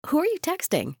Who are you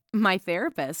texting? My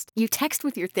therapist. You text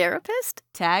with your therapist?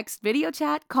 Text, video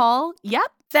chat, call.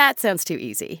 Yep. That sounds too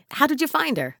easy. How did you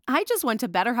find her? I just went to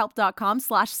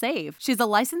betterhelp.com/save. She's a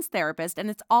licensed therapist and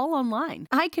it's all online.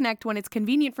 I connect when it's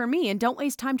convenient for me and don't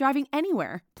waste time driving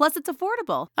anywhere. Plus, it's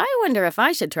affordable. I wonder if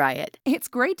I should try it. It's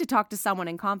great to talk to someone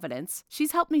in confidence.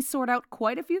 She's helped me sort out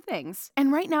quite a few things.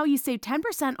 And right now you save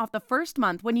 10% off the first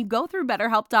month when you go through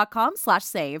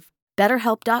betterhelp.com/save.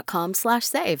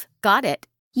 BetterHelp.com/save. Got it.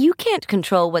 You can't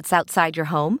control what's outside your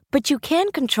home, but you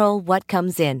can control what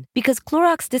comes in. Because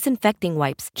Clorox disinfecting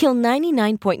wipes kill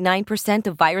 99.9%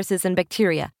 of viruses and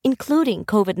bacteria, including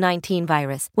COVID-19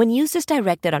 virus, when used as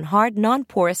directed on hard,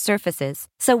 non-porous surfaces.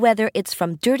 So whether it's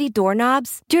from dirty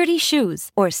doorknobs, dirty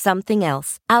shoes, or something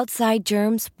else, outside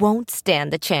germs won't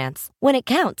stand a chance. When it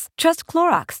counts, trust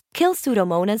Clorox. Kill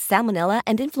Pseudomonas, Salmonella,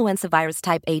 and influenza virus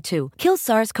type A2. Kill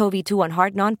SARS-CoV-2 on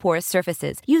hard, non-porous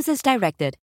surfaces. Use as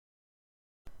directed.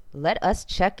 Let us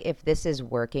check if this is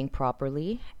working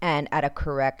properly and at a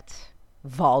correct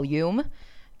volume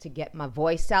to get my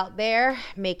voice out there,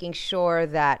 making sure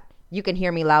that you can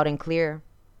hear me loud and clear.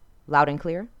 Loud and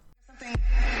clear? Something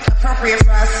appropriate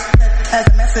for us as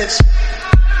a message.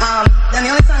 And the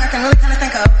only song I can really kind of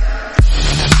think of.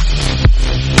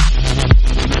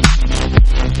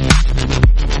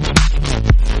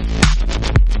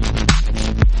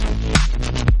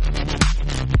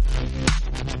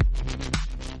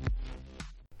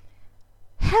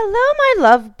 Hello, my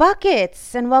love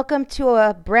buckets, and welcome to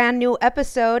a brand new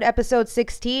episode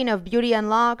 16 of Beauty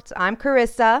Unlocked. I'm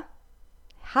Carissa.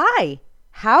 Hi,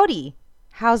 howdy,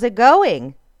 how's it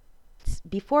going?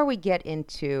 Before we get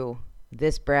into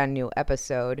this brand new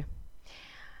episode,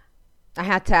 I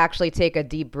had to actually take a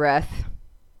deep breath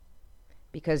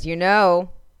because you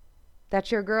know that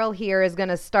your girl here is going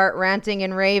to start ranting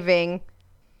and raving.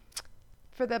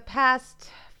 For the past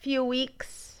few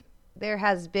weeks, there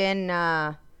has been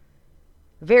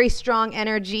very strong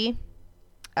energy.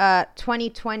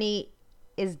 2020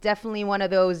 is definitely one of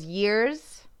those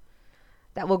years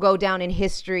that will go down in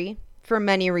history for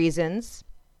many reasons.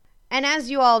 And as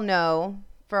you all know,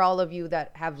 for all of you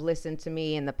that have listened to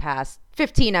me in the past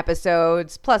 15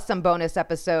 episodes, plus some bonus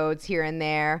episodes here and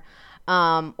there,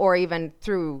 or even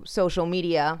through social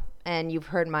media, and you've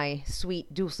heard my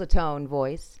sweet dulcetone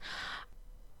voice,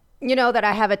 you know that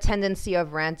I have a tendency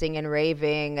of ranting and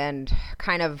raving and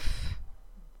kind of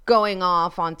going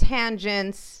off on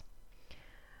tangents.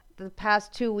 The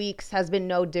past 2 weeks has been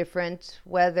no different,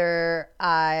 whether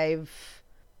I've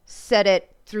said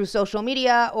it through social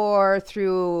media or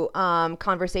through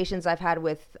conversations I've had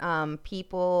with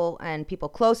people and people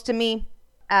close to me.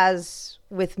 As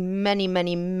with many,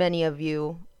 many, many of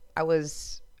you, I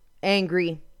was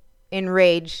angry,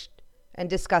 enraged,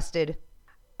 and disgusted.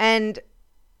 And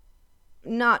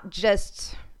not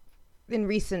just in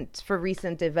recent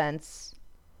events,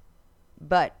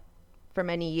 but for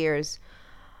many years.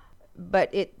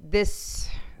 But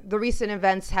the recent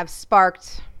events have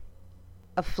sparked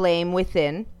a flame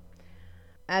within.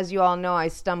 As you all know, I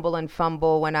stumble and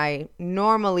fumble when I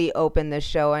normally open this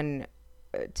show, and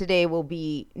today will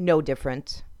be no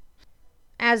different.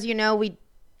 As you know, me,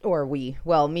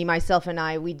 myself, and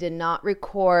I, we did not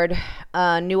record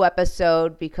a new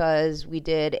episode because we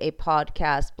did a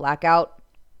podcast blackout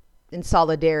in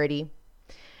solidarity.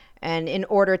 And in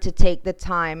order to take the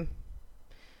time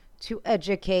to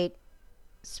educate,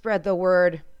 spread the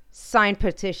word, sign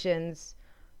petitions,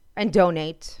 and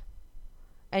donate,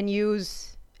 and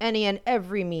use any and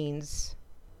every means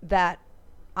that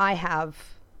I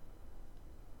have,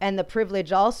 and the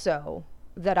privilege also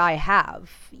that I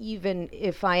have, even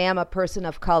if I am a person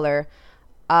of color,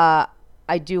 I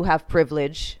do have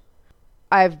privilege.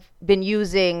 I've been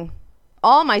using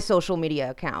all my social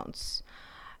media accounts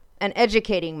and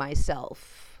educating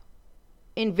myself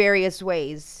in various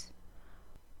ways.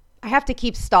 I have to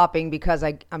keep stopping because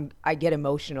I get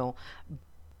emotional,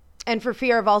 and for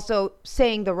fear of also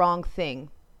saying the wrong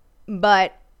thing.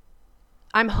 But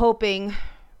I'm hoping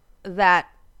that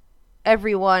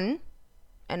everyone,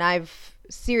 and I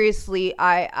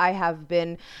have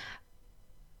been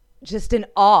just in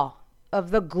awe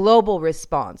of the global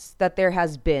response that there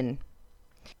has been,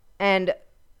 and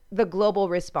the global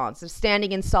response of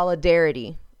standing in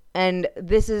solidarity. And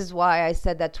this is why I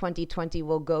said that 2020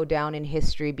 will go down in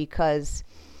history, because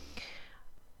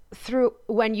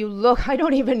when you look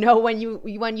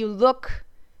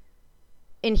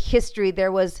in history,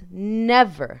 there was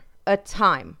never a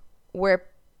time where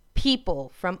people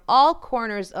from all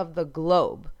corners of the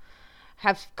globe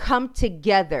have come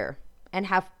together and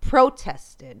have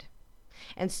protested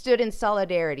and stood in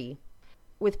solidarity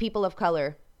with people of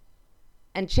color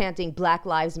and chanting Black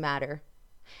Lives Matter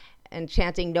and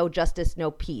chanting no justice,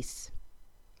 no peace.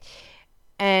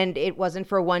 And it wasn't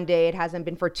for one day. It hasn't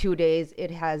been for 2 days.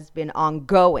 It has been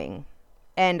ongoing.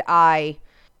 And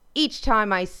each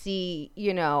time I see,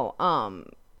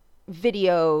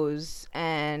 videos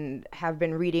and have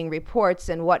been reading reports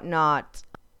and whatnot,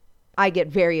 I get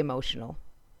very emotional.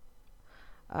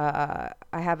 I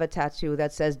have a tattoo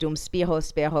that says Dum Spiro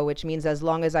Spero, which means as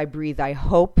long as I breathe, I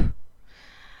hope.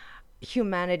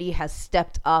 Humanity has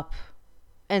stepped up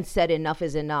and said enough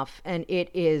is enough. And it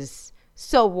is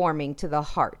so warming to the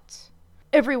heart.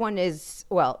 Everyone is,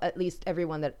 well, at least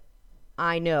everyone that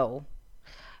I know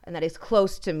and that is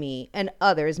close to me, and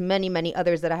others, many, many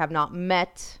others that I have not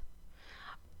met,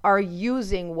 are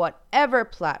using whatever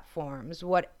platforms,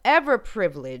 whatever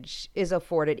privilege is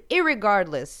afforded,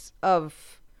 irregardless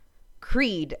of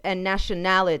creed and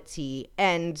nationality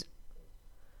and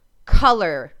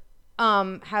color,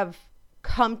 have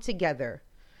come together.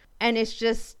 And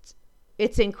it's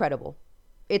incredible.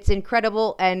 It's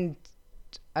incredible, and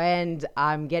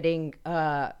I'm getting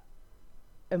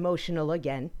emotional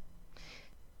again.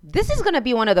 This is going to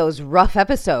be one of those rough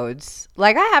episodes.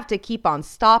 Like, I have to keep on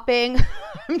stopping.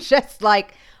 I'm just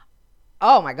like,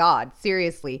 oh my God,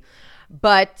 seriously.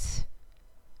 But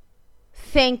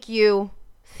thank you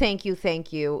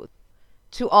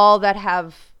to all that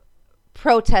have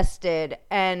protested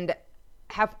and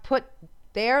have put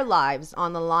their lives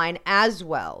on the line as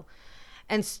well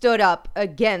and stood up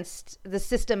against the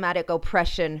systematic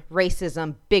oppression,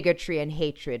 racism, bigotry, and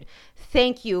hatred.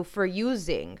 Thank you for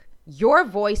using your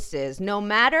voices, no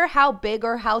matter how big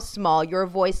or how small, your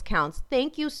voice counts.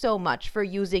 Thank you so much for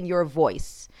using your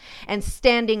voice and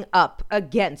standing up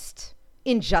against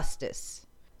injustice.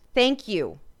 Thank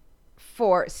you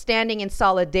for standing in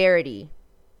solidarity.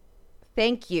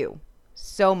 Thank you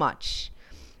so much.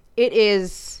 It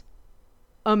is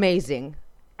amazing.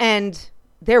 And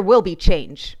there will be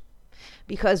change,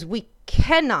 because we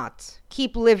cannot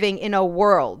keep living in a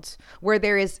world where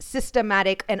there is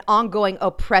systematic and ongoing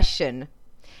oppression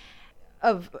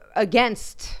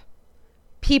against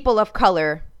people of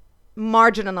color,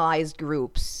 marginalized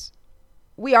groups.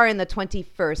 We are in the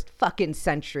 21st fucking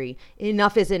century.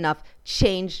 Enough is enough.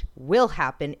 Change will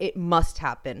happen. It must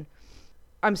happen.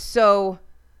 I'm so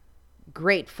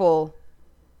grateful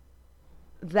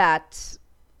that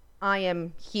I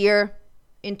am here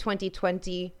in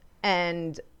 2020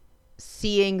 and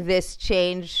seeing this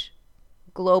change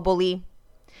globally.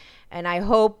 And I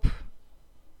hope,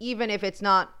 even if it's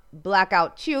not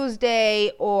Blackout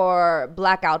Tuesday or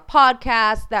Blackout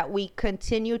Podcast, that we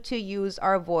continue to use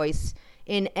our voice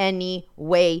in any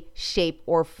way, shape,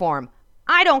 or form.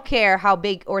 I don't care how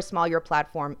big or small your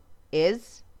platform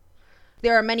is.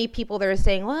 There are many people that are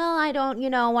saying, well, I don't,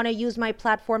 want to use my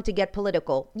platform to get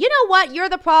political. You know what? You're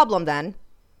the problem then.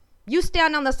 You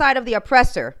stand on the side of the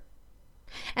oppressor.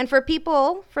 And for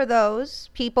those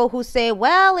people who say,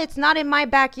 well, it's not in my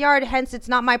backyard, hence it's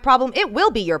not my problem, it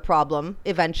will be your problem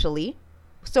eventually.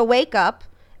 So wake up,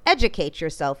 educate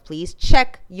yourself, please.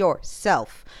 Check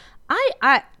yourself.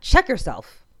 Check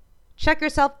yourself. Check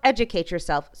yourself, educate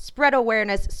yourself, spread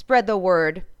awareness, spread the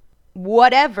word.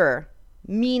 Whatever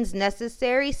means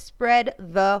necessary, spread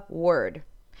the word.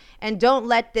 And don't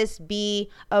let this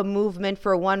be a movement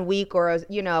for 1 week or,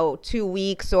 2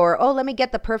 weeks or, let me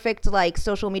get the perfect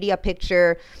social media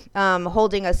picture,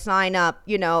 holding a sign up,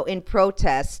 in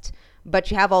protest,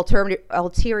 but you have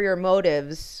ulterior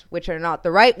motives, which are not the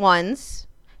right ones.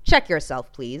 Check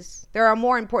yourself, please. There are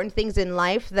more important things in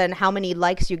life than how many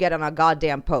likes you get on a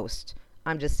goddamn post.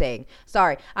 I'm just saying.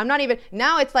 Sorry. I'm not even,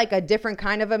 now it's like a different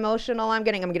kind of emotional. I'm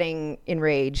getting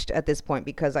enraged at this point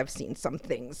because I've seen some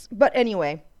things. But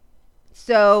anyway.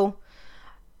 So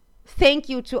thank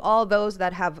you to all those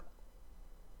that have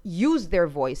used their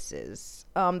voices,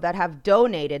 that have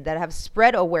donated, that have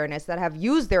spread awareness, that have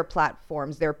used their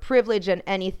platforms, their privilege and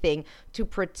anything to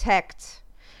protect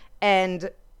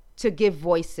and to give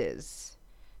voices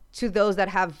to those that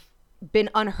have been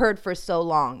unheard for so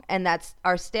long and that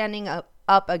are standing up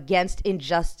against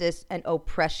injustice and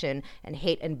oppression and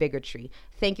hate and bigotry.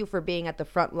 Thank you for being at the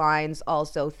front lines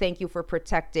also. Thank you for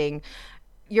protecting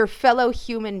your fellow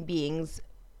human beings,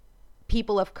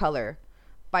 people of color,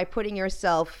 by putting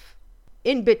yourself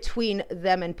in between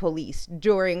them and police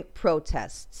during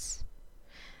protests.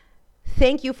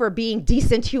 Thank you for being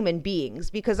decent human beings,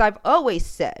 because I've always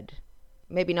said,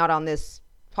 maybe not on this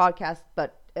podcast,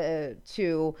 but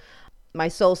to my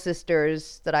soul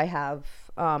sisters that I have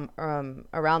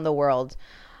around the world,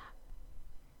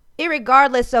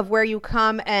 irregardless of where you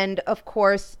come, and of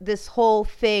course this whole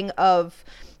thing of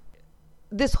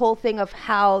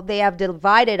how they have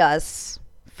divided us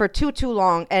for too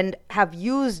long and have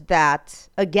used that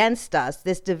against us,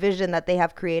 this division that they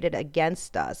have created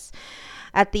against us.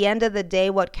 At the end of the day,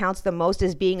 what counts the most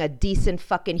is being a decent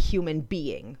fucking human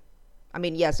being. I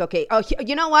mean, yes, okay. Oh,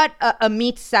 you know what? A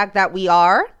meat sack that we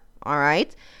are. All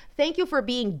right. Thank you for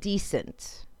being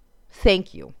decent.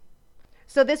 Thank you.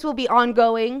 So this will be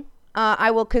ongoing.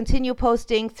 I will continue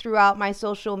posting throughout my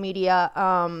social media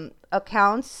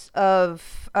accounts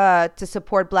to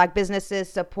support Black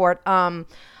businesses, support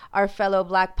our fellow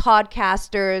Black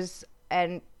podcasters,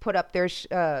 and put up their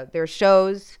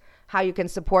shows, how you can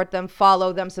support them,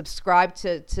 follow them, subscribe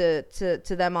to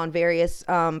them on various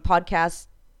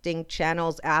podcasting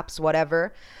channels, apps,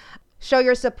 whatever. Show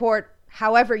your support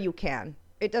however you can.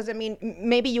 It doesn't mean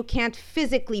maybe you can't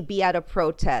physically be at a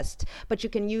protest, but you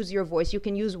can use your voice. You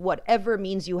can use whatever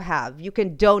means you have. You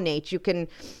can donate. You can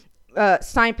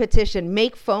sign petition,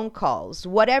 make phone calls,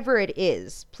 whatever it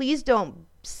is. Please don't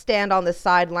stand on the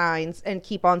sidelines and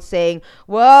keep on saying,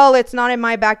 well, it's not in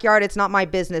my backyard. It's not my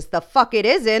business. The fuck it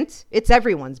isn't. It's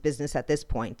everyone's business at this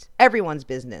point. Everyone's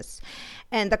business.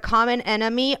 And the common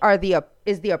enemy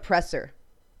is the oppressor.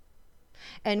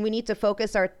 And we need to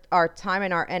focus our time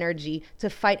and our energy to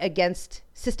fight against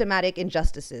systematic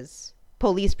injustices,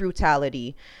 police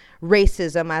brutality,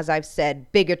 racism, as I've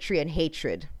said, bigotry and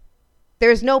hatred.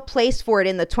 There's no place for it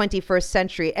in the 21st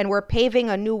century, and we're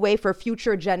paving a new way for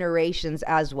future generations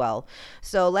as well.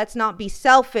 So let's not be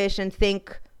selfish and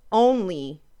think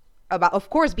only about, of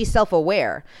course, be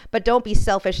self-aware, but don't be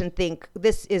selfish and think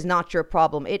this is not your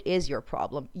problem. It is your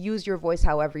problem. Use your voice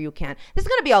however you can. This is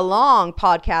going to be a long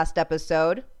podcast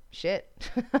episode. Shit.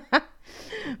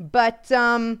 But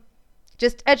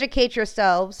just educate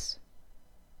yourselves.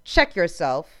 Check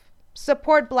yourself.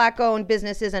 Support Black-owned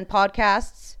businesses and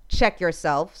podcasts. Check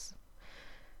yourselves.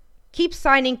 Keep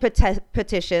signing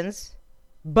petitions,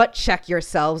 but check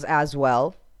yourselves as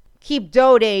well. Keep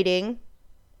donating.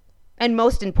 And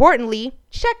most importantly,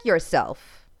 check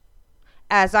yourself.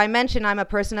 As I mentioned, I'm a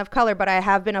person of color, but I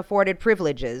have been afforded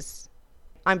privileges.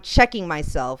 I'm checking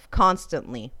myself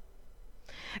constantly.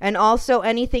 And also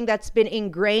anything that's been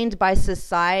ingrained by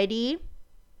society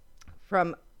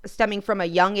stemming from a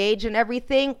young age and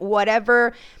everything,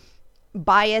 whatever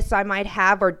bias I might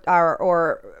have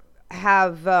or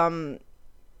have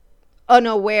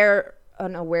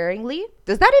unawareingly.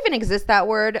 Does that even exist, that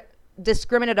word?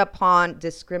 Discriminated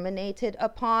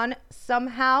upon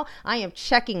somehow. I am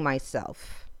checking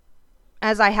myself,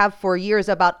 as I have for years,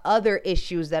 about other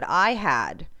issues that I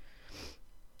had.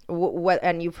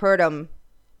 And you've heard them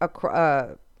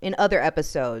in other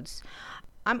episodes.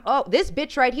 This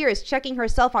bitch right here is checking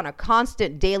herself on a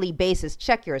constant daily basis.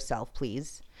 Check yourself,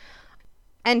 please.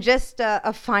 And just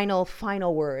a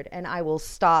final word, and I will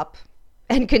stop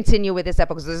and continue with this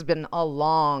episode because this has been a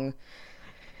long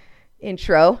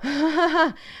intro.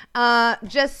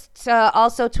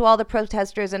 Also to all the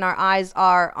protesters, and our eyes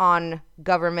are on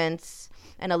governments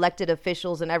and elected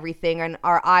officials and everything, and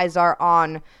our eyes are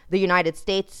on the United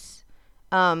States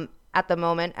at the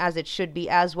moment, as it should be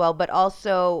as well, but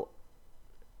also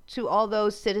to all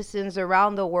those citizens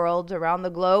around the world, around the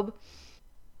globe.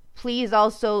 Please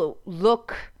also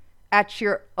look at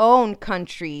your own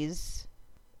countries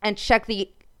and check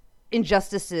the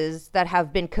injustices that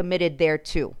have been committed there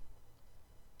too.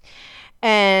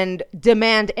 And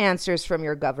demand answers from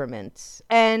your government.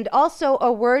 And also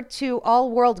a word to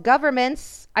all world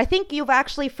governments. I think you've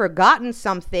actually forgotten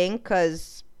something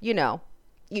because,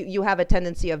 you have a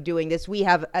tendency of doing this. We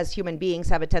have, as human beings,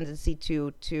 have a tendency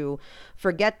to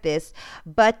forget this.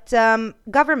 But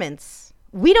governments,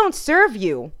 we don't serve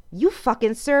you. You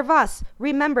fucking serve us.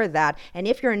 Remember that. And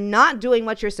if you're not doing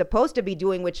what you're supposed to be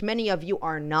doing, which many of you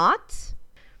are not,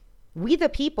 we the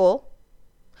people,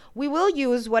 we will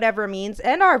use whatever means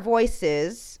and our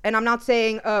voices. And I'm not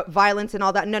saying violence and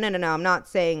all that. No. I'm not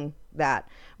saying that.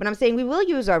 But I'm saying we will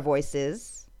use our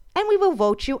voices and we will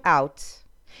vote you out.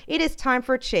 It is time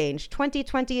for change.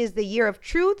 2020 is the year of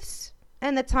truths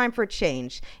and the time for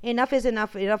change. Enough is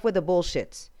enough. Enough with the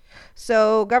bullshit.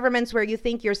 So governments where you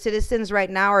think your citizens right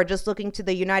now are just looking to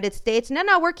the United States.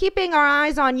 No, we're keeping our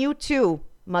eyes on you too,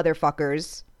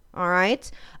 motherfuckers. All right.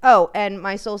 Oh, and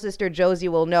my soul sister Josie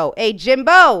will know. Hey,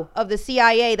 Jimbo of the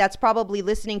CIA, that's probably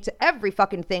listening to every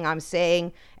fucking thing I'm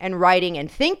saying and writing and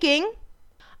thinking.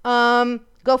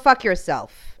 Go fuck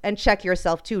yourself and check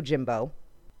yourself too, Jimbo.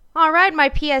 All right, my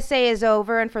PSA is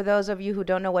over. And for those of you who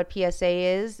don't know what PSA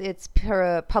is, it's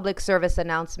a public service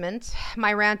announcement.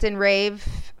 My rant and rave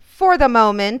for the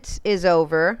moment is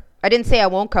over. I didn't say I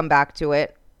won't come back to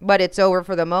it, but it's over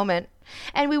for the moment.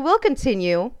 And we will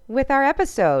continue with our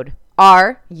episode.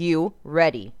 Are you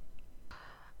ready?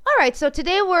 All right, so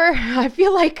today I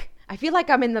feel like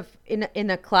I'm in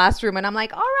a classroom, and I'm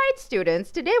like, all right,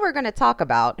 students, today we're going to talk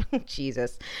about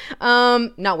Jesus.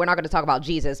 No, we're not going to talk about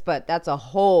Jesus, but that's a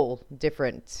whole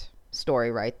different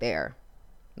story right there.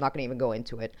 I'm not going to even go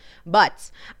into it.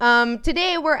 But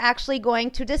today we're actually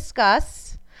going to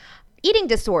discuss eating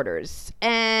disorders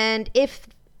and if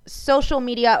social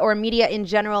media or media in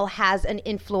general has an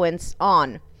influence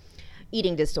on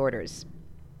eating disorders.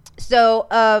 So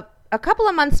a couple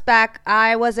of months back,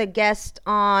 I was a guest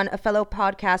on a fellow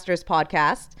podcaster's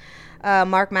podcast,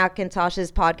 Mark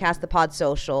McIntosh's podcast, The Pod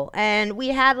Social. And we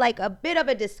had like a bit of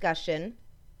a discussion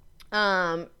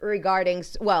regarding,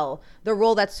 well, the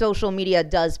role that social media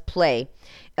does play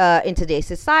in today's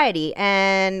society.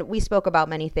 And we spoke about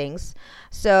many things.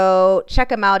 So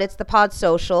check him out. It's The Pod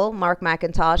Social, Mark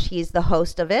McIntosh. He's the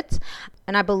host of it.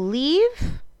 And I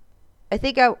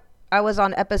think I was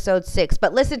on episode 6,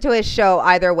 but listen to his show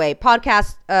either way.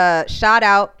 Podcast, shout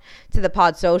out to The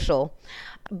Pod Social.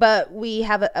 But we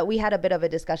had a bit of a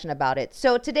discussion about it.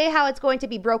 So today how it's going to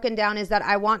be broken down is that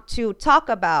I want to talk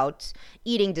about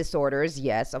eating disorders.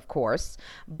 Yes, of course.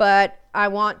 But I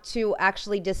want to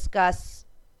actually discuss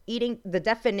the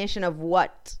definition of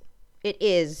what it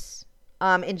is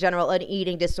in general, an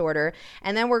eating disorder.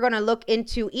 And then we're going to look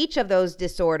into each of those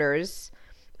disorders.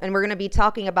 And we're going to be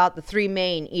talking about the 3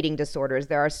 main eating disorders.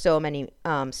 There are so many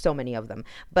of them.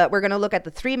 But we're going to look at the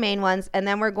 3 main ones. And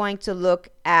then we're going to look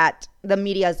at the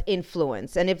media's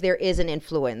influence and if there is an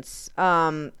influence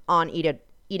on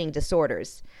eating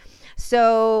disorders.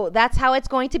 So that's how it's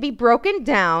going to be broken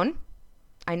down.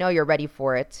 I know you're ready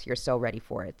for it. You're so ready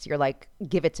for it. You're like,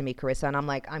 give it to me, Carissa. And I'm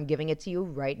like, I'm giving it to you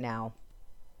right now.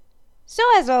 So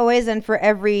as always, and for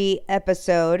every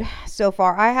episode so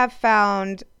far, I have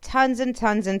found tons and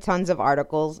tons and tons of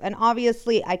articles. And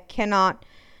obviously I cannot,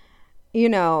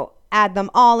 add them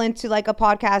all into like a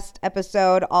podcast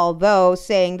episode, although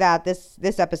saying that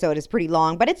this episode is pretty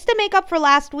long, but it's to make up for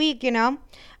last week, I'm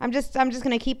just going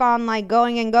to keep on like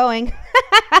going and going.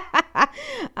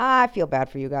 I feel bad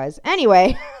for you guys.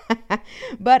 Anyway,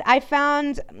 but I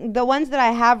found the ones that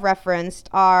I have referenced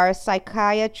are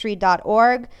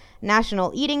psychiatry.org,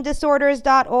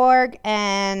 nationaleatingdisorders.org,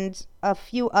 and a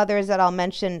few others that I'll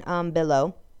mention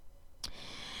below.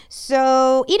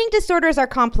 So eating disorders are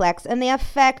complex and they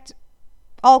affect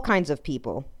all kinds of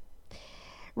people.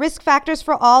 Risk factors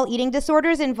for all eating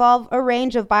disorders involve a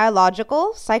range of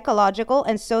biological, psychological,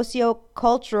 and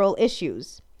sociocultural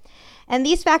issues. And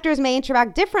these factors may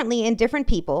interact differently in different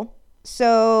people.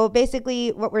 So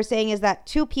basically what we're saying is that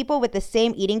 2 people with the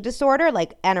same eating disorder,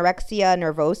 like anorexia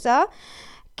nervosa,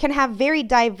 can have very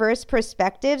diverse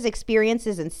perspectives,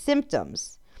 experiences, and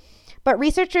symptoms. But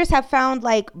researchers have found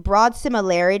like broad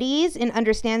similarities in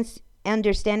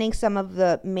understanding some of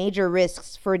the major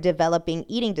risks for developing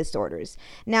eating disorders.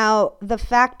 Now, the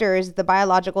factors, the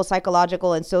biological,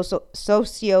 psychological, and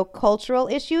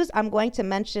sociocultural issues, I'm going to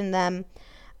mention them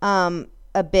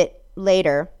a bit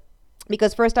later,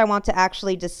 because first I want to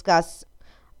actually discuss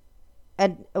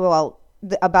the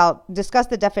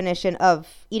definition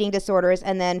of eating disorders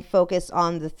and then focus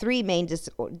on the 3 main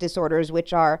disorders,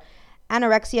 which are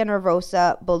anorexia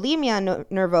nervosa, bulimia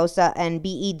nervosa, and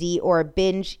BED, or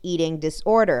binge eating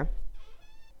disorder.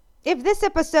 If this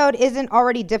episode isn't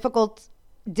already difficult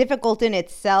in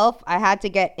itself, I had to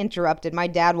get interrupted. My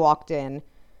dad walked in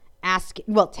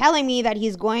telling me that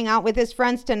he's going out with his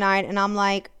friends tonight, and I'm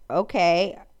like,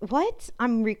 okay, what?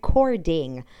 I'm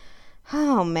recording.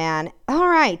 Oh man. All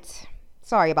right.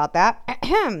 Sorry about that.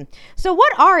 So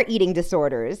what are eating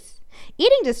disorders?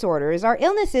 Eating disorders are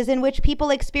illnesses in which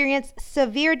people experience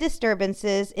severe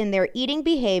disturbances in their eating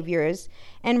behaviors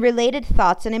and related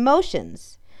thoughts and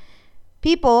emotions.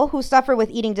 People who suffer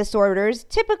with eating disorders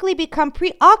typically become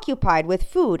preoccupied with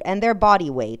food and their body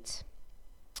weight.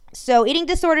 So eating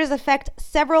disorders affect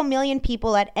several million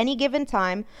people at any given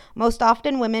time, most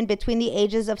often women between the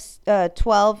ages of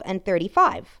 12 and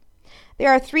 35. There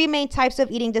are 3 main types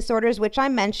of eating disorders, which I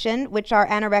mentioned, which are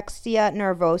anorexia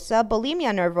nervosa,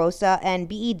 bulimia nervosa, and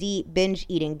BED, binge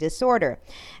eating disorder.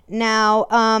 Now,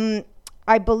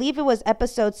 I believe it was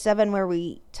episode 7 where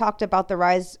we talked about the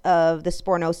rise of the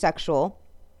spornosexual.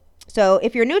 So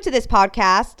if you're new to this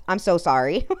podcast, I'm so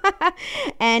sorry.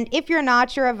 And if you're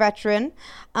not, you're a veteran.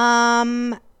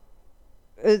 The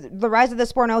rise of the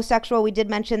spornosexual, we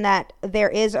did mention that there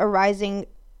is a rising,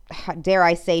 dare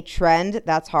I say, trend.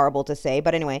 That's horrible to say.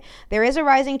 But anyway, there is a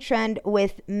rising trend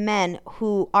with men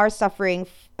who are suffering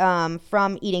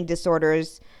from eating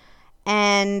disorders.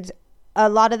 And a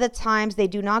lot of the times they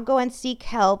do not go and seek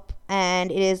help.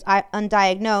 And it is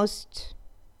undiagnosed.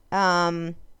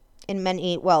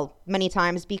 many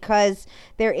times, because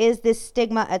there is this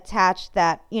stigma attached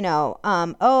that,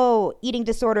 eating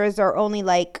disorders are only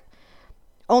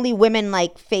women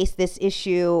face this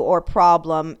issue or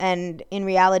problem. And in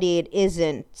reality, it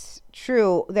isn't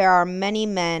true. There are many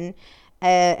men,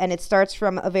 and it starts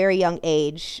from a very young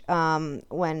age,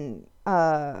 when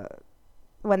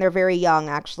they're very young,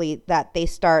 actually, that they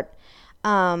start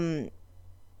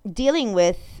dealing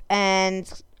with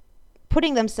and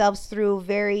putting themselves through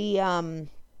very,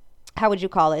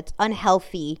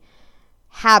 unhealthy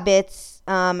habits,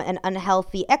 and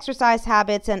unhealthy exercise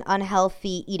habits and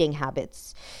unhealthy eating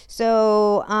habits.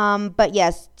 So, but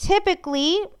yes,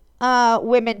 typically,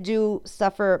 women do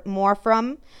suffer more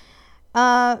from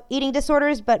eating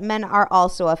disorders, but men are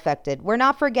also affected. We're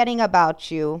not forgetting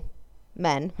about you,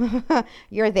 men.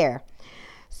 You're there.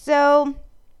 So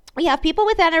we have people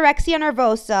with anorexia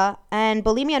nervosa and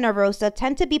bulimia nervosa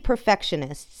tend to be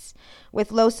perfectionists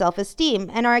with low self-esteem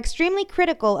and are extremely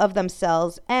critical of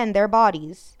themselves and their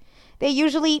bodies. They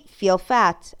usually feel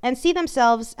fat and see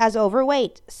themselves as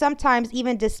overweight, sometimes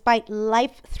even despite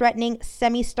life-threatening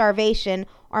semi-starvation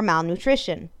or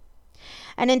malnutrition.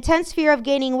 An intense fear of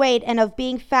gaining weight and of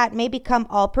being fat may become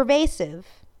all-pervasive.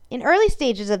 In early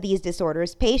stages of these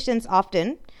disorders, patients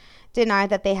often deny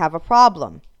that they have a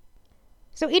problem.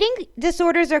 So eating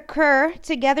disorders occur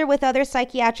together with other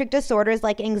psychiatric disorders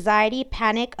like anxiety,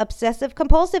 panic, obsessive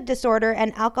compulsive disorder,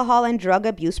 and alcohol and drug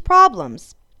abuse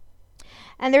problems.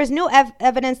 And there's no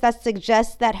evidence that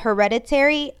suggests that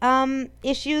hereditary may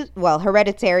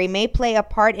play a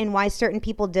part in why certain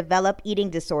people develop eating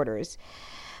disorders.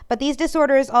 But these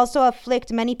disorders also afflict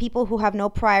many people who have no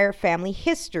prior family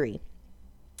history.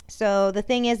 So the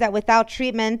thing is that without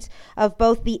treatment of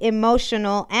both the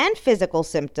emotional and physical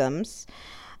symptoms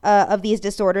of these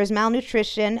disorders,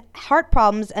 malnutrition, heart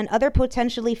problems, and other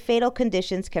potentially fatal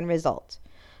conditions can result.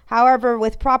 However,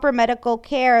 with proper medical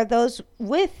care, those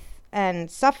with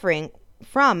and suffering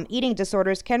from eating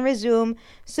disorders can resume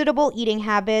suitable eating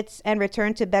habits and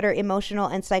return to better emotional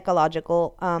and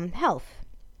psychological health.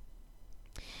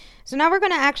 So now we're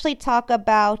going to actually talk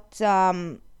about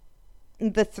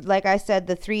like I said,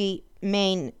 the three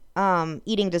main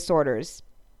eating disorders.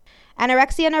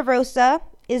 Anorexia nervosa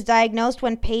is diagnosed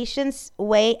when patients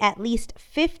weigh at least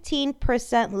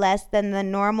 15% less than the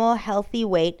normal healthy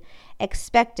weight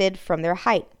expected from their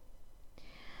height.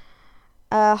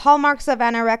 Hallmarks of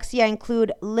anorexia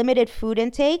include limited food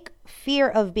intake, fear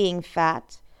of being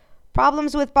fat,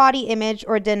 problems with body image,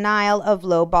 or denial of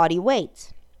low body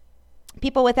weight.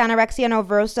 People with anorexia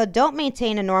nervosa don't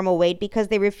maintain a normal weight because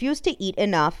they refuse to eat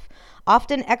enough,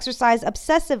 often exercise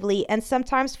obsessively, and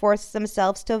sometimes force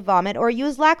themselves to vomit or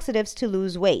use laxatives to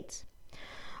lose weight.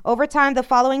 Over time, the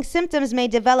following symptoms may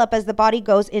develop as the body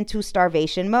goes into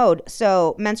starvation mode.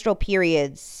 So, menstrual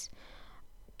periods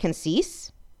can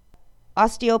cease,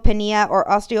 osteopenia or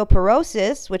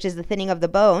osteoporosis, which is the thinning of the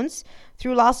bones,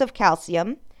 through loss of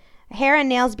calcium, hair and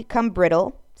nails become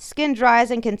brittle, skin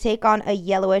dries and can take on a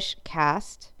yellowish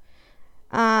cast.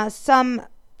 Some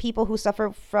people who suffer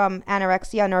from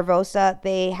anorexia nervosa,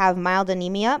 they have mild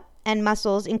anemia and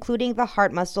muscles, including the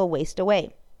heart muscle, waste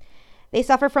away. They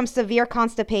suffer from severe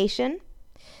constipation.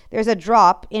 There's a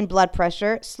drop in blood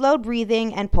pressure, slowed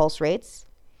breathing, and pulse rates.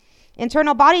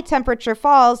 Internal body temperature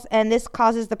falls, and this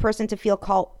causes the person to feel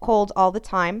cold all the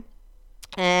time.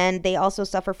 And they also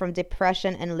suffer from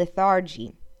depression and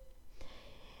lethargy.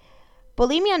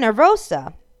 Bulimia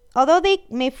nervosa. Although they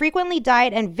may frequently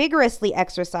diet and vigorously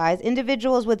exercise,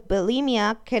 individuals with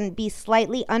bulimia can be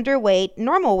slightly underweight,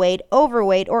 normal weight,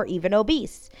 overweight, or even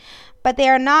obese. But they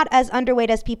are not as underweight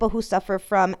as people who suffer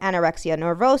from anorexia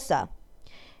nervosa.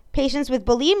 Patients with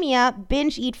bulimia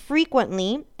binge eat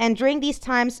frequently, and during these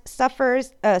times,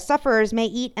 sufferers may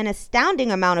eat an astounding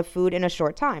amount of food in a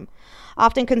short time,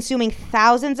 often consuming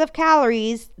thousands of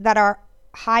calories that are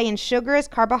high in sugars,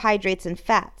 carbohydrates, and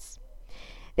fats.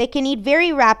 They can eat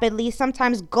very rapidly,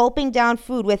 sometimes gulping down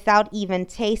food without even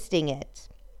tasting it.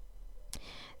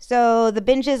 So the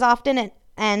binges often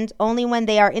end only when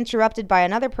they are interrupted by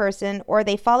another person, or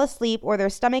they fall asleep, or their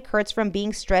stomach hurts from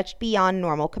being stretched beyond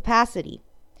normal capacity.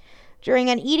 During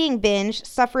an eating binge,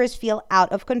 sufferers feel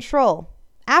out of control.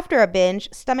 After a binge,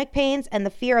 stomach pains and the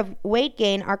fear of weight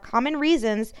gain are common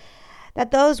reasons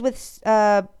that those with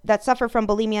that suffer from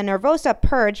bulimia nervosa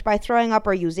purge by throwing up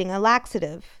or using a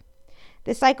laxative.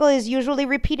 The cycle is usually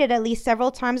repeated at least several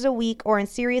times a week, or in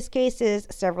serious cases,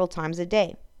 several times a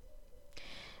day.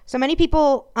 So many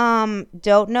people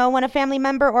don't know when a family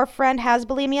member or friend has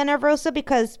bulimia nervosa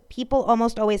because people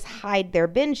almost always hide their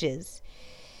binges.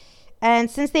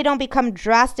 And since they don't become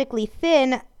drastically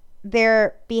thin,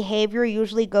 their behavior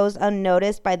usually goes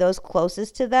unnoticed by those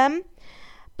closest to them.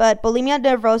 But bulimia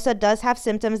nervosa does have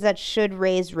symptoms that should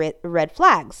raise red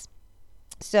flags.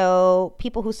 So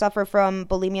people who suffer from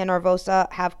bulimia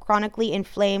nervosa have chronically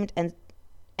inflamed and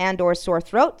or sore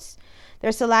throats.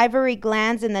 Their salivary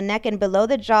glands in the neck and below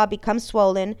the jaw become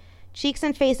swollen. Cheeks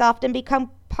and face often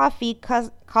become puffy,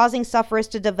 causing sufferers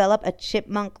to develop a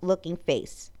chipmunk-looking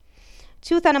face.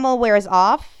 Tooth enamel wears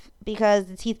off because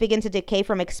the teeth begin to decay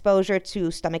from exposure to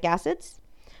stomach acids.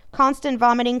 Constant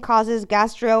vomiting causes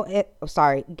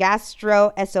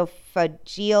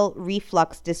gastroesophageal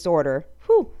reflux disorder.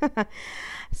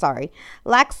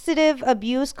 Laxative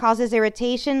abuse causes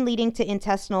irritation, leading to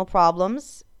intestinal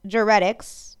problems.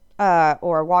 Diuretics,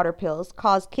 or water pills,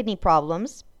 cause kidney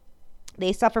problems.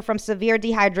 They suffer from severe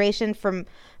dehydration from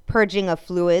purging of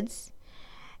fluids.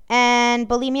 And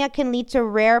bulimia can lead to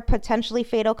rare, potentially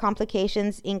fatal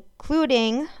complications,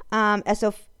 including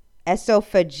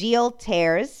esophageal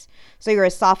tears, so your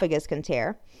esophagus can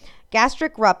tear,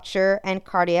 gastric rupture, and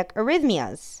cardiac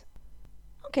arrhythmias.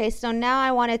 Okay, so now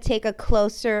I want to take a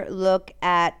closer look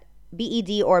at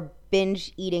BED, or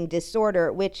binge eating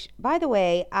disorder, which, by the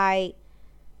way,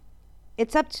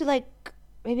 it's up to like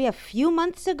maybe a few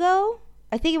months ago.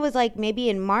 I think it was like maybe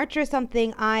in March or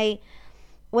something. I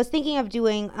was thinking of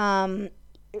doing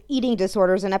eating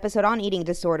disorders, an episode on eating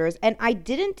disorders, and I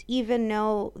didn't even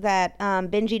know that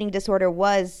binge eating disorder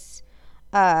was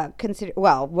considered,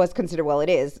 it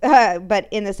is, but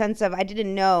in the sense of I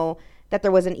didn't know that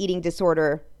there was an eating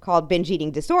disorder called binge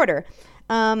eating disorder.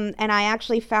 And I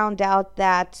actually found out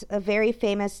that a very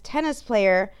famous tennis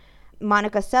player,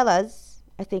 Monica Seles,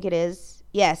 I think it is.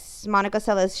 Yes, Monica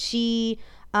Seles, she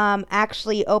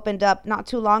actually opened up not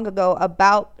too long ago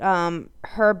about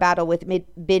her battle with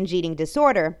binge eating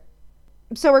disorder.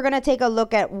 So we're going to take a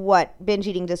look at what binge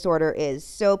eating disorder is.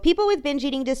 So people with binge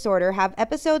eating disorder have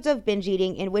episodes of binge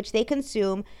eating in which they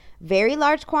consume very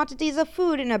large quantities of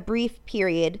food in a brief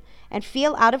period and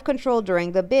feel out of control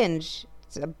during the binge.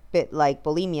 It's a bit like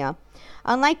bulimia.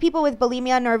 Unlike people with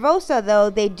bulimia nervosa, though,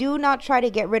 they do not try to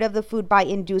get rid of the food by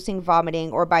inducing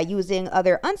vomiting or by using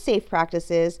other unsafe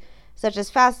practices such as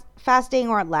fasting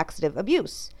or laxative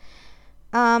abuse.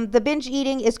 The binge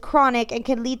eating is chronic and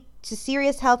can lead to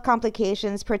serious health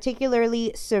complications,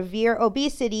 particularly severe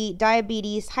obesity,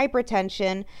 diabetes,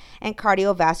 hypertension, and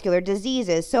cardiovascular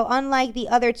diseases. So unlike the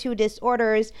other two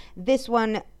disorders, this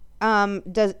one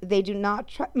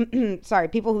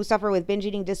people who suffer with binge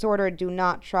eating disorder do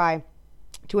not try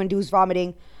to induce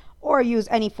vomiting or use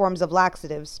any forms of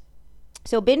laxatives.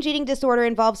 So binge eating disorder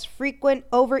involves frequent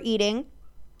overeating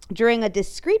during a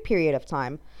discrete period of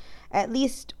time, at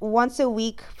least once a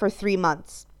week for 3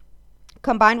 months,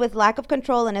 combined with lack of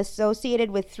control and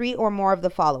associated with 3 or more of the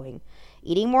following: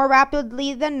 eating more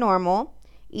rapidly than normal,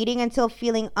 eating until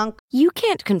feeling You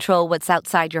can't control what's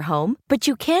outside your home, but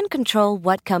you can control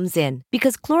what comes in.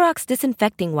 Because Clorox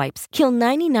disinfecting wipes kill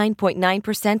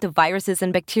 99.9% of viruses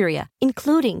and bacteria,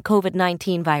 including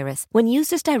COVID-19 virus, when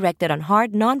used as directed on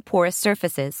hard, non-porous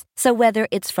surfaces. So whether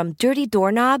it's from dirty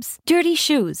doorknobs, dirty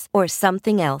shoes, or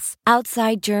something else,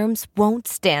 outside germs won't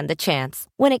stand a chance.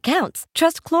 When it counts,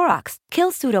 trust Clorox.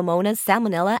 Kill Pseudomonas,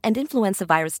 Salmonella, and influenza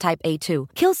virus type A2.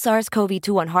 Kill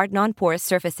SARS-CoV-2 on hard, non-porous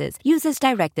surfaces. Use as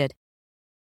directed.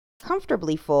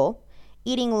 Comfortably full,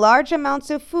 eating large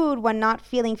amounts of food when not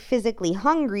feeling physically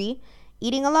hungry,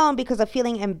 eating alone because of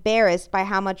feeling embarrassed by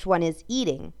how much one is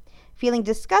eating, feeling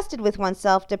disgusted with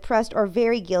oneself, depressed, or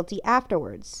very guilty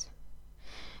afterwards.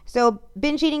 So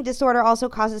binge eating disorder also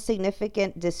causes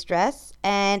significant distress,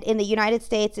 and in the United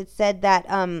States it's said that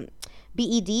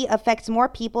BED affects more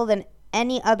people than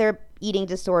any other eating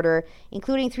disorder,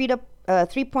 including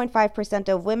 3.5%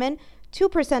 of women,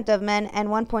 2% of men, and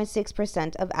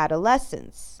 1.6% of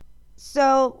adolescents.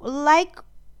 So, like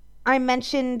I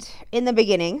mentioned in the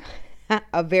beginning,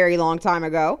 a very long time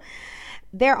ago,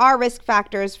 there are risk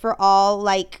factors for all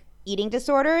like eating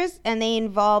disorders, and they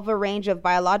involve a range of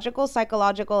biological,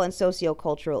 psychological, and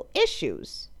sociocultural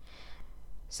issues.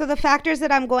 So the factors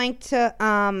that I'm going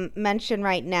to mention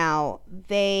right now,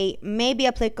 they may be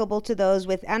applicable to those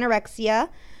with anorexia,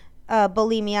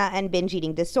 bulimia, and binge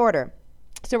eating disorder.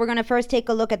 So we're going to first take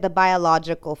a look at the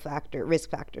biological risk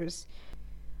factors.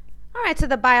 All right, so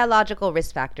the biological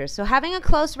risk factors. So having a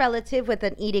close relative with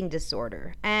an eating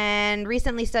disorder. And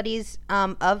recently studies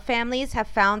of families have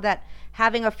found that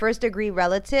having a first-degree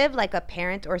relative, like a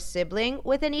parent or sibling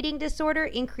with an eating disorder,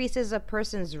 increases a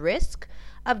person's risk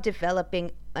of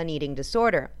developing an eating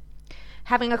disorder.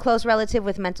 Having a close relative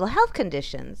with mental health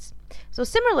conditions. So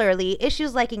similarly,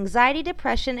 issues like anxiety,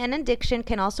 depression, and addiction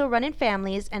can also run in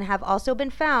families and have also been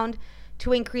found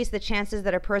to increase the chances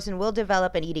that a person will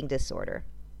develop an eating disorder.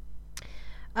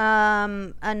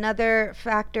 Another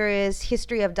factor is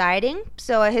history of dieting.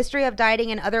 So a history of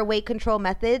dieting and other weight control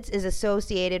methods is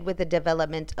associated with the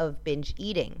development of binge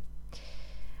eating.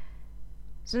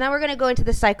 So now we're going to go into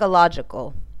the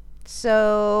psychological.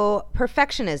 So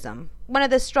perfectionism. One of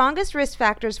the strongest risk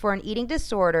factors for an eating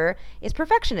disorder is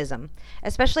perfectionism,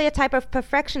 especially a type of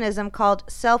perfectionism called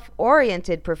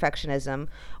self-oriented perfectionism,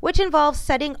 which involves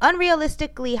setting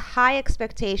unrealistically high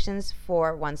expectations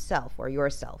for oneself or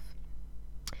yourself.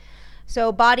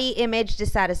 So body image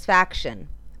dissatisfaction.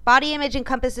 Body image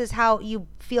encompasses how you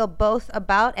feel both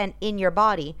about and in your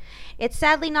body. It's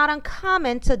sadly not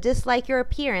uncommon to dislike your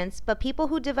appearance, but people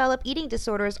who develop eating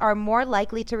disorders are more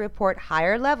likely to report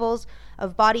higher levels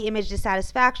of body image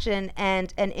dissatisfaction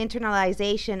and an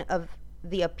internalization of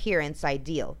the appearance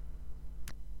ideal.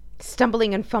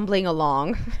 Stumbling and fumbling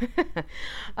along.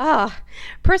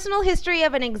 Personal history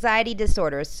of an anxiety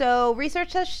disorder. So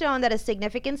research has shown that a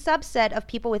significant subset of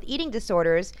people with eating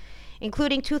disorders,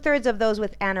 including 2/3 of those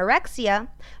with anorexia,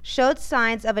 showed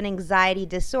signs of an anxiety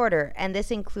disorder. And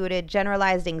this included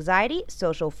generalized anxiety,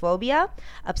 social phobia,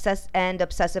 and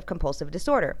obsessive compulsive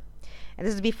disorder. And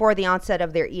this is before the onset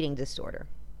of their eating disorder.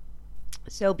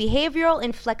 So behavioral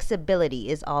inflexibility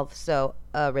is also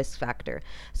a risk factor.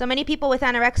 So many people with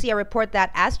anorexia report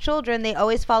that as children, they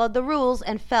always followed the rules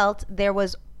and felt there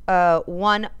was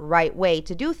one right way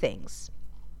to do things.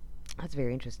 That's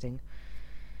very interesting.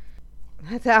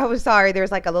 I was sorry,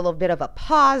 there's like a little bit of a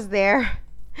pause there.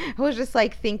 I was just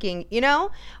like thinking,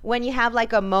 when you have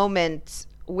like a moment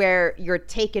where you're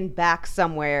taken back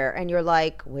somewhere and you're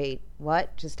like, wait,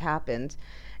 what just happened?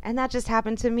 And that just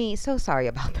happened to me. So sorry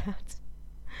about that.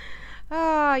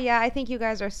 Oh, yeah, I think you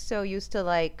guys are so used to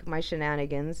like my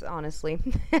shenanigans, honestly.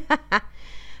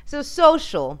 So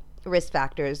social risk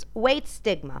factors, weight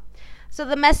stigma. So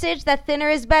the message that thinner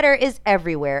is better is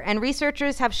everywhere, and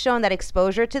researchers have shown that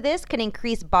exposure to this can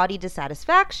increase body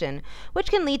dissatisfaction, which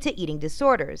can lead to eating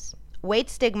disorders. Weight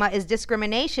stigma is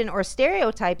discrimination or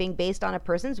stereotyping based on a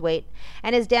person's weight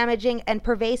and is damaging and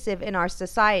pervasive in our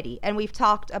society. And we've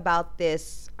talked about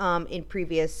this in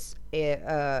previous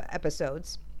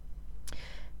episodes.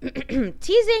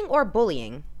 Teasing or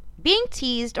bullying. Being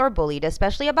teased or bullied,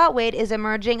 especially about weight, is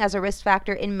emerging as a risk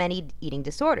factor in many eating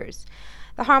disorders.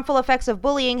 The harmful effects of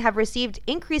bullying have received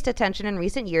increased attention in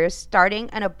recent years, starting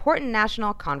an important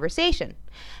national conversation.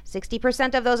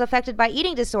 60% of those affected by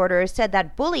eating disorders said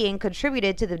that bullying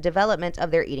contributed to the development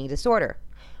of their eating disorder.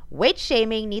 Weight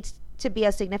shaming needs to be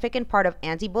a significant part of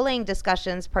anti-bullying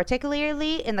discussions,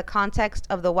 particularly in the context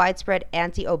of the widespread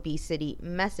anti-obesity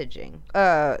messaging.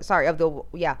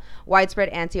 Widespread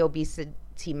anti-obesity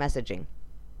messaging.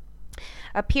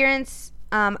 Appearance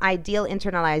ideal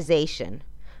internalization.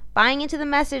 Buying into the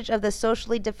message of the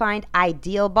socially defined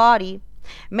ideal body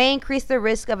may increase the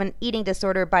risk of an eating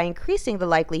disorder by increasing the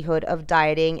likelihood of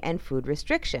dieting and food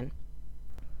restriction.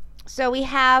 So we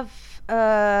have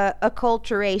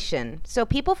acculturation. So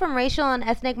people from racial and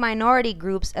ethnic minority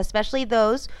groups, especially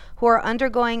those who are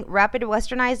undergoing rapid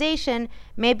westernization,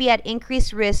 may be at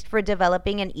increased risk for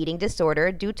developing an eating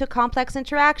disorder due to complex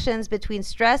interactions between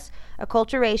stress,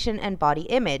 acculturation, and body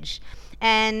image.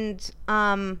 And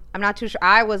I'm not too sure.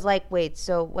 I was like, wait,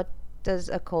 so what does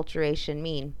acculturation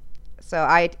mean? So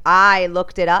I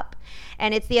looked it up,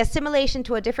 and it's the assimilation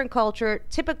to a different culture,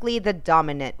 typically the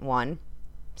dominant one.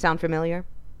 Sound familiar?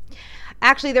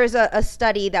 Actually, there's a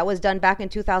study that was done back in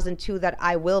 2002 that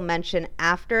I will mention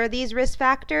after these risk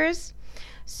factors.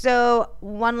 So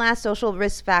one last social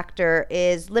risk factor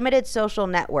is limited social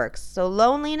networks. So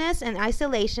loneliness and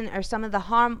isolation are some of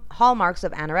the hallmarks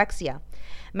of anorexia.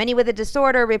 Many with the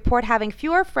disorder report having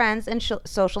fewer friends and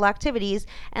social activities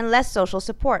and less social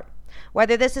support.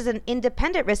 Whether this is an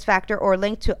independent risk factor or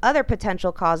linked to other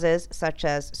potential causes, such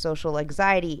as social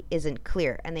anxiety, isn't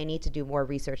clear, and they need to do more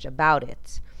research about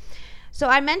it. So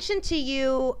I mentioned to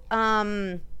you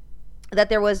that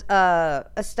there was a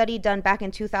study done back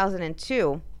in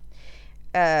 2002,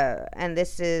 and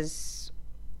this is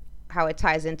how it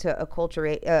ties into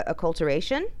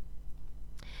acculturation.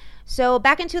 So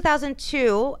back in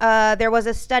 2002, there was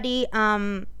a study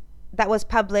that was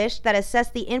published that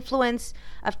assessed the influence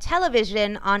of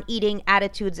television on eating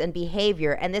attitudes and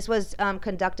behavior. And this was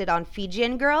conducted on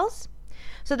Fijian girls.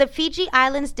 So the Fiji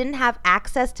Islands didn't have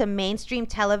access to mainstream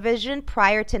television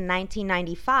prior to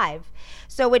 1995,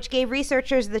 so which gave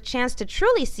researchers the chance to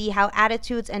truly see how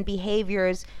attitudes and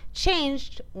behaviors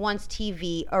changed once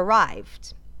TV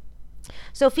arrived.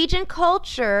 So Fijian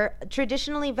culture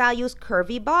traditionally values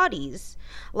curvy bodies.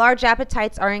 Large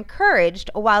appetites are encouraged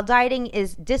while dieting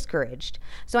is discouraged.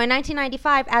 So in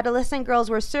 1995, adolescent girls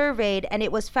were surveyed and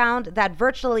it was found that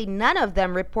virtually none of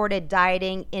them reported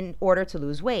dieting in order to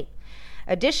lose weight.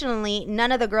 Additionally,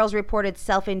 none of the girls reported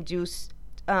self-induced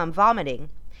vomiting.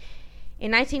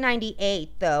 In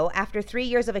 1998, though, after 3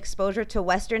 years of exposure to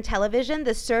Western television,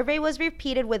 the survey was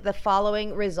repeated with the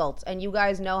following results. And you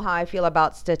guys know how I feel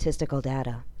about statistical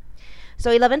data. So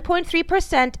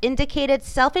 11.3% indicated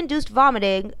self-induced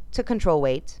vomiting to control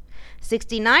weight.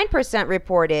 69%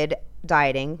 reported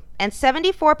dieting. And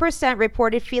 74%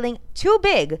 reported feeling too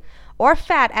big or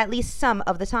fat at least some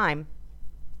of the time.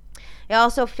 It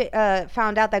also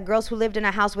found out that girls who lived in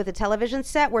a house with a television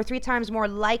set were 3 times more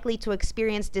likely to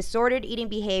experience disordered eating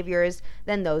behaviors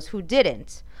than those who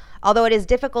didn't. Although it is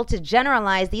difficult to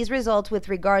generalize these results with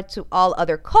regard to all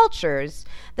other cultures,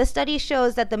 the study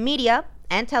shows that the media,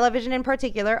 and television in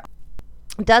particular,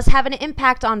 does have an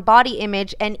impact on body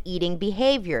image and eating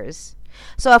behaviors.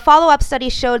 So a follow-up study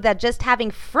showed that just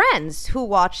having friends who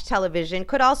watch television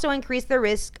could also increase the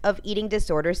risk of eating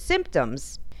disorder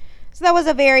symptoms. So that was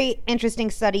a very interesting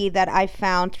study that I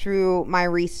found through my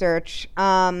research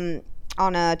on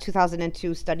a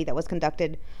 2002 study that was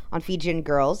conducted on Fijian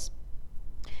girls.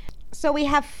 So we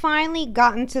have finally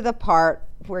gotten to the part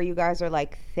where you guys are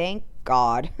like, thank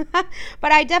God.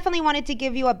 But I definitely wanted to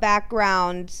give you a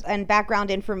background and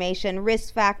background information,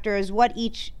 risk factors, what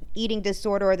each eating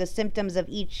disorder or the symptoms of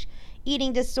each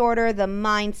eating disorder, the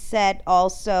mindset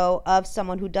also of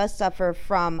someone who does suffer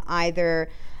from either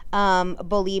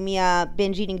bulimia,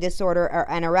 binge eating disorder, or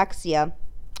anorexia.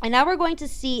 And now we're going to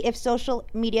see if social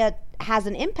media has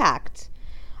an impact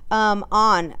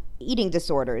on eating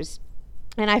disorders.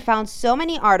 And I found so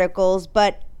many articles,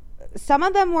 but some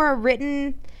of them were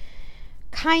written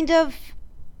kind of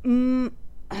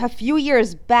a few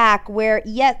years back where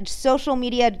yet social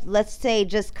media, let's say,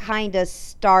 just kind of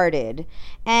started.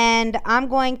 And I'm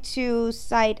going to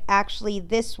cite actually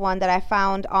this one that I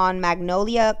found on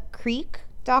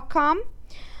magnoliacreek.com.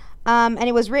 And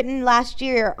it was written last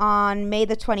year on May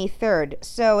the 23rd.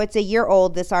 So it's a year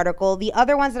old, this article. The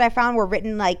other ones that I found were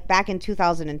written like back in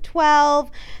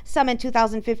 2012, some in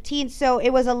 2015. So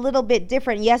it was a little bit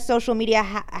different. Yes, social media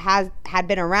had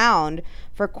been around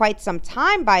for quite some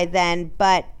time by then,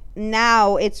 but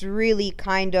now it's really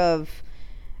kind of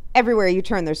everywhere you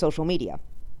turn, there's social media.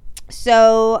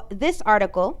 So this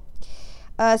article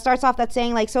starts off that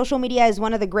saying, like, social media is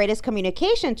one of the greatest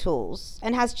communication tools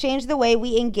and has changed the way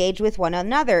we engage with one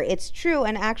another. It's true.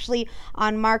 And actually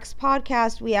on Mark's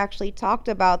podcast, we actually talked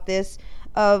about this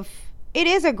it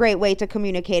is a great way to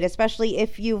communicate, especially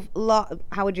if you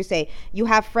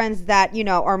have friends that,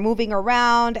 are moving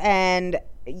around and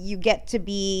you get to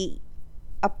be,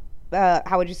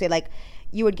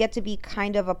 you would get to be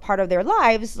kind of a part of their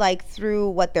lives, like through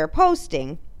what they're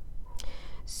posting.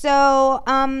 So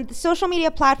the social media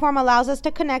platform allows us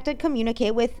to connect and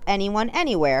communicate with anyone,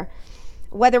 anywhere,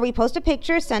 whether we post a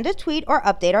picture, send a tweet, or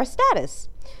update our status.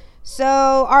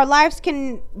 So our lives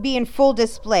can be in full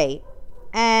display,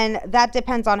 and that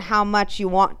depends on how much you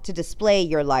want to display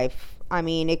your life. I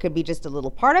mean, it could be just a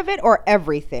little part of it or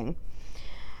everything.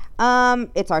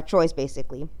 It's our choice,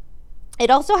 basically. It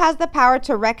also has the power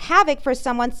to wreak havoc for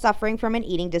someone suffering from an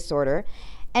eating disorder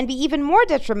and be even more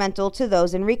detrimental to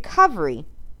those in recovery.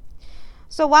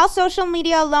 So while social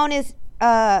media alone is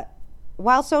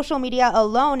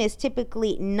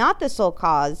typically not the sole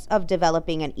cause of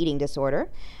developing an eating disorder,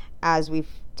 as we've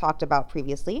talked about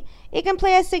previously, it can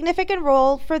play a significant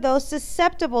role for those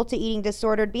susceptible to eating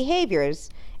disordered behaviors,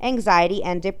 anxiety,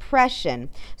 and depression.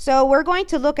 So we're going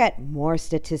to look at more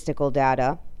statistical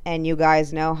data, and you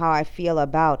guys know how I feel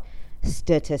about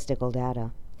statistical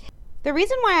data. The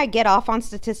reason why I get off on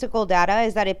statistical data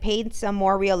is that it paints a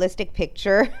more realistic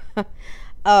picture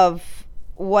of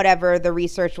whatever the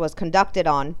research was conducted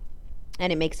on,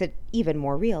 and it makes it even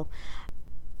more real.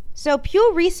 So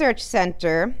Pew Research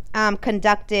Center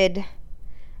conducted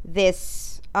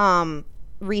this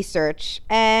research,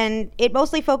 and it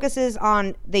mostly focuses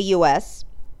on the U.S.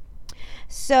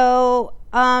 So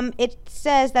it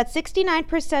says that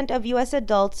 69% of U.S.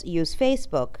 adults use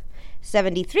Facebook.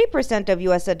 73% of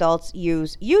U.S. adults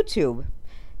use YouTube.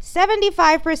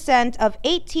 75% of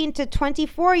 18 to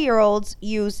 24-year-olds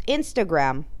use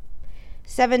Instagram.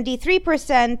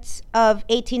 73% of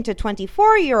 18 to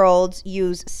 24-year-olds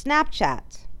use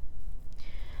Snapchat.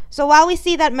 So while we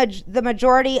see that the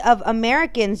majority of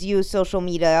Americans use social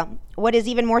media, what is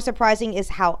even more surprising is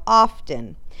how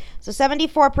often. So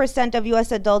 74% of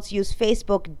U.S. adults use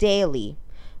Facebook daily.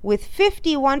 with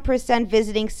 51%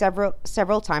 visiting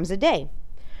several times a day.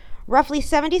 Roughly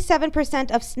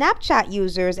 77% of Snapchat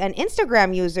users and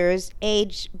Instagram users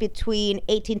aged between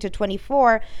 18 to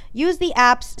 24 use the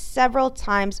apps several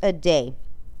times a day.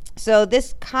 So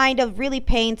this kind of really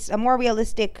paints a more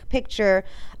realistic picture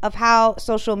of how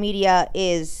social media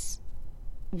is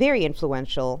very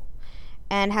influential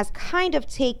and has kind of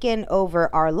taken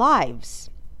over our lives.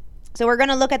 So we're going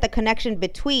to look at the connection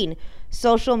between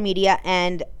social media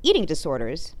and eating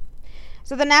disorders.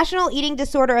 So the National Eating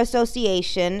Disorder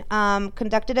Association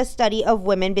conducted a study of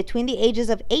women between the ages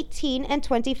of 18 and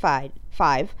 25,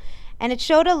 and it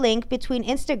showed a link between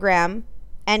Instagram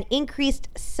and increased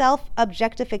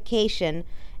self-objectification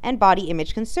and body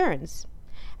image concerns,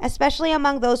 especially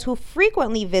among those who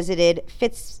frequently visited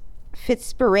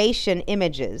Fitspiration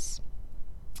images.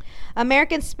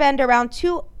 Americans spend around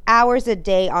 2 hours a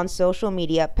day on social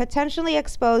media, potentially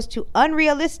exposed to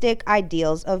unrealistic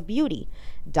ideals of beauty,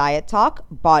 diet talk,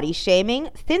 body shaming,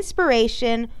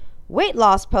 thinspiration, weight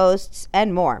loss posts,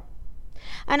 and more.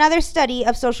 Another study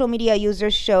of social media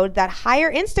users showed that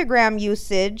higher Instagram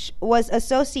usage was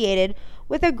associated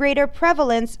with a greater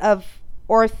prevalence of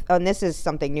and this is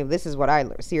something new. This is what I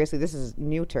learned. Seriously, this is a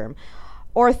new term.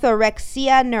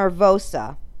 Orthorexia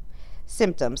nervosa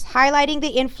symptoms, highlighting the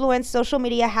influence social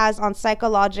media has on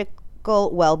psychological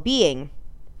well-being.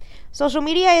 Social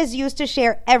media is used to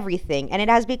share everything, and it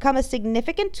has become a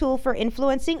significant tool for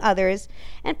influencing others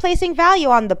and placing value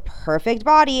on the perfect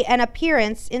body and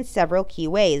appearance in several key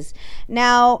ways.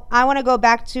 Now, I want to go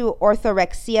back to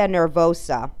orthorexia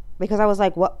nervosa because I was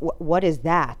like, what is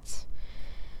that?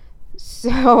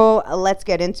 So let's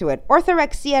get into it.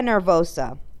 Orthorexia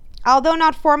nervosa. Although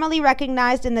not formally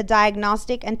recognized in the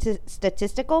Diagnostic and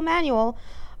Statistical Manual,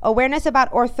 awareness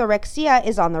about orthorexia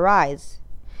is on the rise.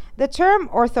 The term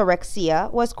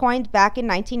orthorexia was coined back in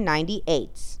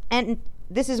 1998, and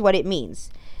this is what it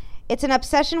means. It's an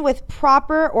obsession with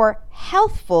proper or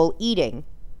healthful eating.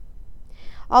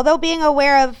 Although being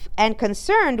aware of and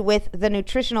concerned with the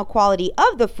nutritional quality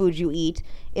of the food you eat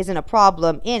isn't a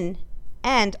problem in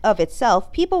and of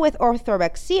itself, people with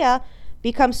orthorexia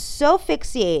become so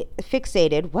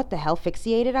fixated, what the hell,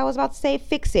 fixated? I was about to say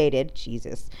fixated,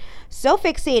 Jesus. So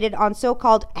fixated on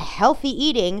so-called healthy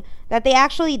eating that they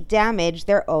actually damage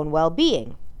their own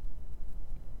well-being.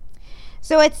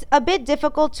 So it's a bit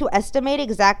difficult to estimate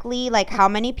exactly like how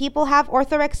many people have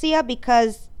orthorexia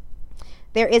because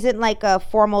there isn't like a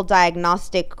formal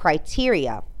diagnostic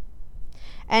criteria.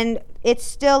 And it's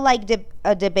still like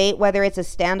a debate whether it's a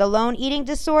standalone eating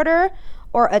disorder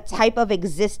or a type of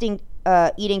existing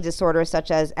eating disorder such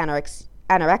as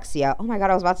anorexia. Oh my God,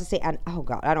 I was about to say, I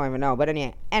don't even know. But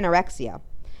anyway, anorexia.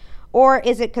 Or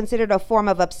is it considered a form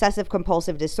of obsessive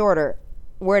compulsive disorder?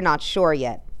 We're not sure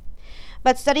yet.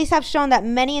 But studies have shown that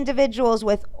many individuals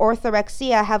with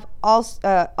orthorexia have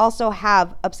also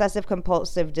have obsessive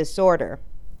compulsive disorder.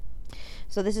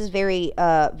 So this is very,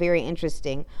 very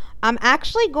interesting. I'm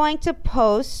actually going to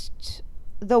post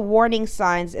the warning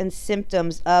signs and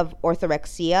symptoms of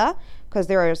orthorexia because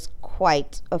there is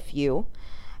quite a few.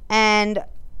 And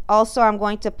also I'm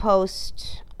going to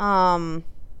post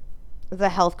the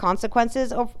health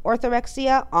consequences of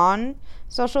orthorexia on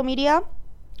social media.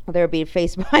 There be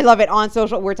Facebook. I love it on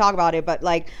social. We're talking about it, but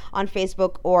like on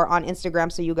Facebook or on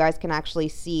Instagram, so you guys can actually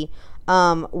see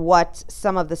what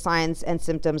some of the signs and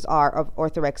symptoms are of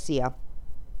orthorexia.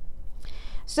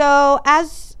 So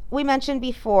as we mentioned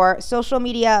before, social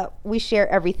media, we share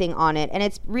everything on it, and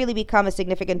it's really become a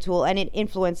significant tool, and it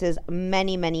influences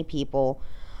many, many people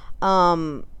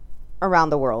around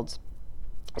the world.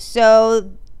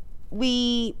 So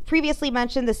we previously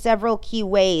mentioned the several key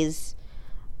ways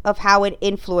of how it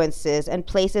influences and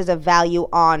places a value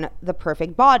on the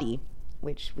perfect body,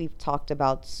 which we've talked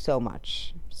about so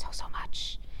much.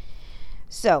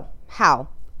 So how?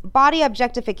 Body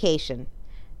objectification.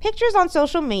 Pictures on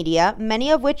social media, many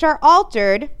of which are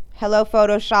altered, Hello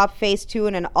Photoshop,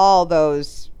 Facetune, and all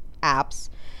those apps,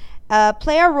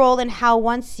 play a role in how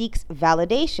one seeks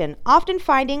validation, often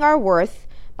finding our worth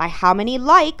by how many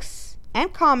likes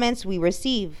and comments we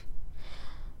receive.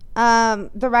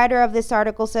 The writer of this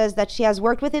article says that she has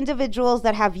worked with individuals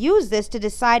that have used this to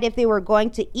decide if they were going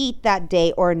to eat that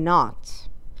day or not.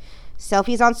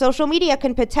 Selfies on social media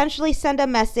can potentially send a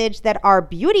message that our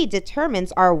beauty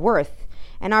determines our worth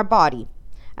and our body,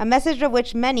 a message of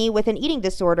which many with an eating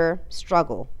disorder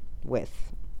struggle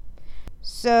with.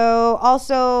 So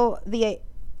also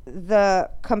the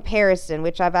comparison,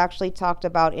 which I've actually talked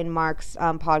about in Mark's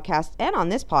podcast and on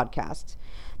this podcast.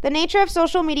 The nature of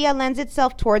social media lends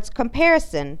itself towards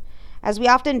comparison, as we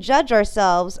often judge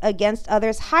ourselves against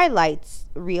others' highlights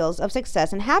reels of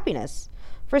success and happiness.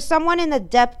 For someone in the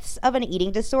depths of an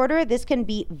eating disorder, this can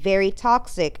be very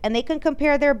toxic, and they can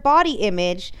compare their body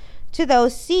image to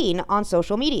those seen on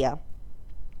social media.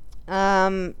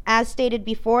 As stated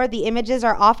before, the images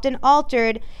are often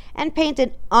altered and paint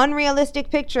an unrealistic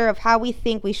picture of how we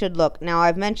think we should look. Now,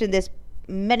 I've mentioned this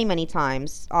many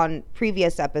times on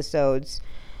previous episodes.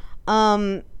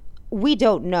 We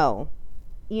don't know,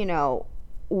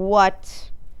 what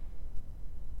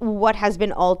has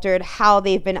been altered, how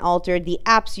they've been altered, the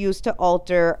apps used to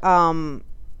alter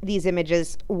these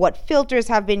images, what filters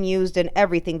have been used, and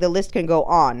everything. The list can go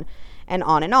on and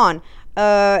on and on.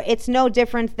 It's no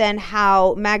different than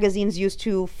how magazines used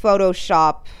to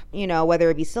Photoshop, whether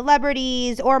it be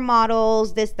celebrities or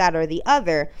models, this, that, or the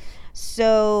other.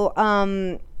 So,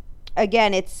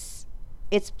 again, it's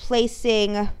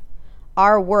placing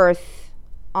our worth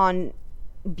on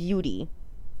beauty,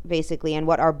 basically, and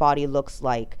what our body looks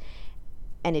like.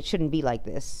 And it shouldn't be like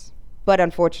this. But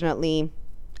unfortunately,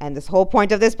 and this whole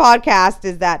point of this podcast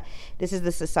is that this is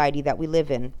the society that we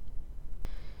live in.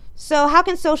 So how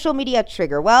can social media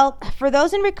trigger? Well, for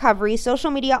those in recovery,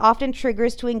 social media often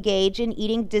triggers to engage in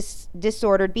eating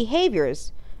disordered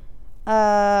behaviors.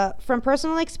 From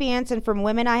personal experience and from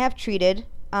women I have treated,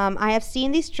 I have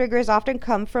seen these triggers often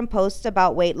come from posts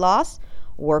about weight loss,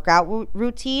 workout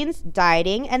routines,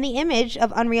 dieting, and the image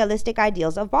of unrealistic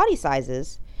ideals of body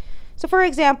sizes. So for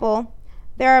example,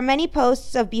 there are many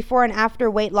posts of before and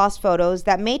after weight loss photos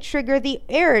that may trigger the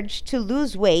urge to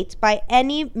lose weight by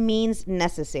any means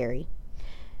necessary.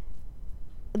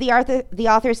 The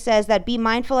author says that be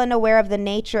mindful and aware of the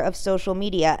nature of social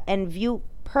media and view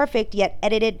perfect yet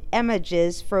edited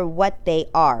images for what they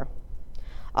are.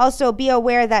 Also, be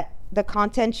aware that the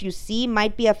content you see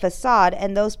might be a facade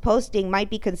and those posting might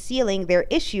be concealing their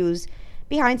issues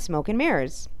behind smoke and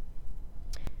mirrors.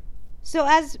 So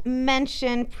as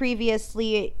mentioned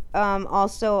previously,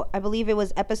 also, I believe it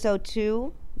was episode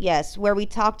 2, yes, where we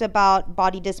talked about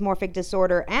body dysmorphic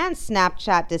disorder and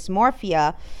Snapchat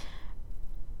dysmorphia,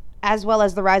 as well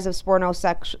as the rise of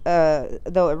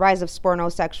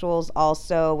spornosexuals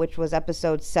also, which was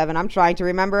episode 7. I'm trying to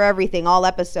remember everything, all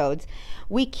episodes.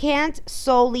 We can't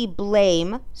solely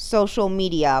blame social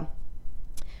media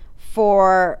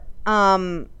for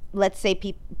let's say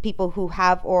people who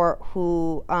have or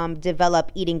who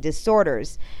develop eating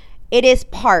disorders. It is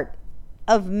part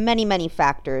of many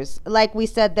factors. Like we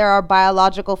said, there are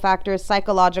biological factors,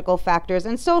 psychological factors,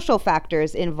 and social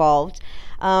factors involved.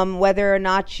 Whether or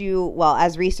not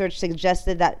as research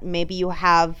suggested that maybe you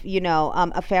have,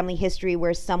 a family history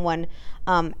where someone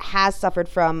has suffered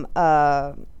from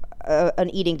an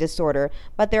eating disorder,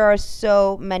 but there are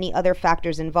so many other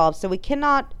factors involved. So we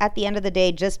cannot, at the end of the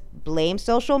day, just blame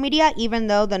social media, even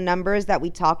though the numbers that we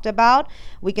talked about,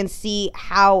 we can see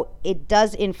how it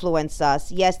does influence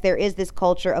us. Yes, there is this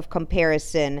culture of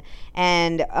comparison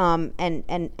and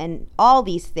all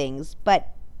these things,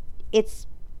 but it's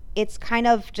kind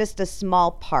of just a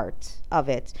small part of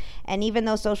it. And even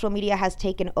though social media has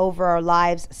taken over our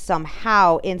lives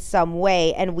somehow, in some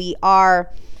way, and we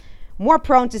are more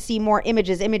prone to see more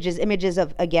images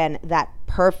of, again, that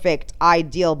perfect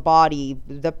ideal body,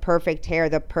 the perfect hair,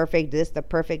 the perfect this, the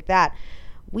perfect that,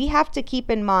 we have to keep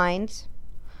in mind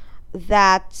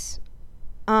that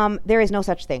there is no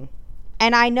such thing.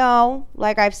 And I know,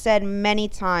 like I've said many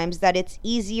times, that it's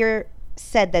easier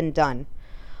said than done.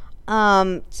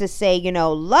 To say,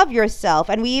 love yourself.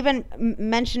 And we even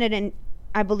mentioned it in,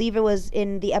 I believe it was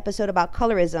in the episode about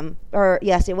colorism, or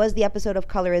yes, it was the episode of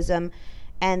colorism,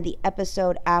 and the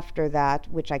episode after that,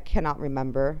 which I cannot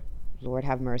remember. Lord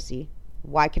have mercy.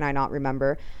 Why can I not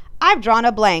remember? I've drawn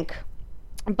a blank.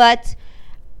 But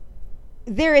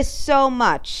there is so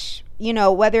much,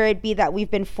 whether it be that we've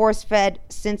been force-fed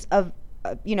since our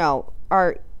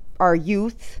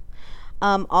youth,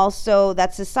 also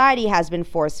that society has been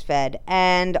force-fed,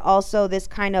 and also this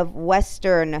kind of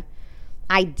Western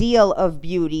ideal of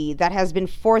beauty that has been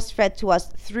force-fed to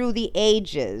us through the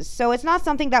ages. So it's not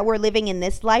something that we're living in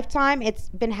this lifetime. It's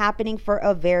been happening for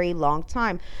a very long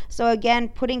time. So again,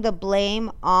 putting the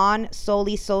blame on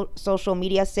solely social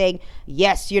media, saying,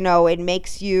 yes, it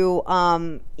makes you,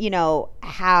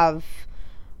 have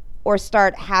or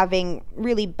start having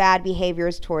really bad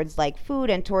behaviors towards like food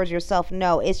and towards yourself.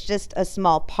 No, it's just a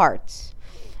small part.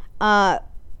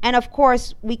 And of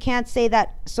course, we can't say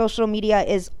that social media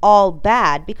is all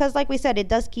bad, because like we said, it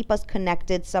does keep us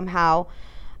connected somehow,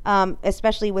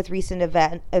 especially with recent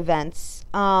events.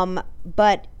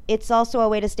 But it's also a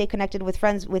way to stay connected with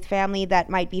friends, with family that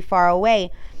might be far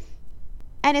away.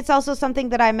 and it's also something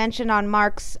that I mentioned on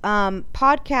Mark's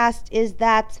podcast, is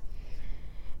that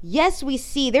yes, we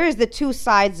see there's the two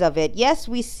sides of it. Yes,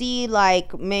 we see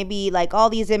like maybe like all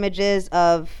these images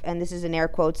of, and this is in air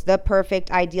quotes, the perfect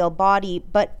ideal body.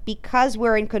 But because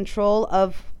we're in control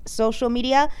of social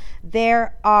media,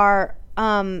 there are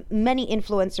many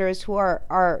influencers who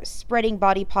are spreading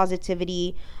body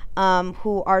positivity,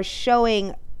 who are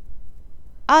showing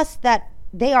us that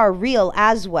they are real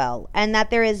as well, and that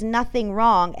there is nothing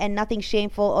wrong and nothing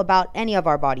shameful about any of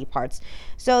our body parts.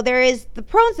 So there is the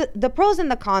pros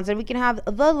and the cons, and we can have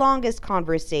the longest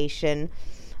conversation,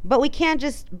 but we can't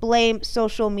just blame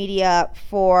social media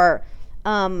for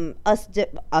us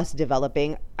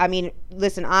developing. I mean,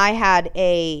 listen, I had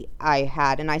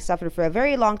and I suffered for a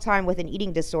very long time with an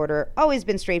eating disorder. Always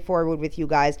been straightforward with you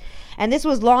guys, and this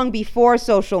was long before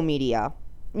social media.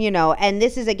 And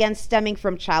this is again stemming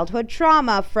from childhood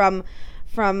trauma, from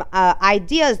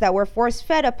ideas that were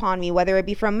force-fed upon me, whether it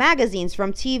be from magazines,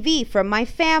 from TV, from my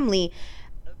family.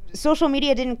 Social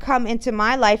media didn't come into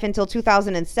my life until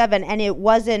 2007, and it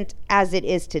wasn't as it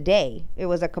is today. It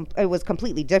was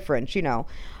completely different,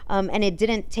 and it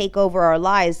didn't take over our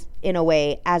lives in a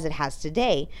way as it has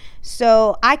today.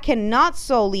 So I cannot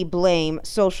solely blame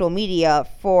social media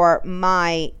for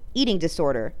my eating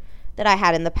disorder that I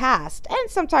had in the past, and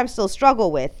sometimes still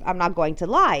struggle with. I'm not going to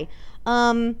lie.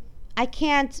 I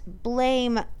can't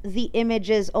blame the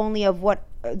images of what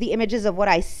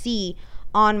I see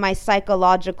on my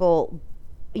psychological,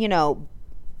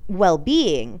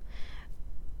 well-being.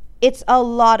 It's a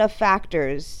lot of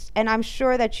factors, and I'm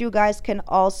sure that you guys can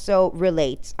also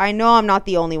relate. I know I'm not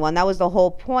the only one. That was the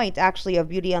whole point, actually, of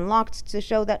Beauty Unlocked, to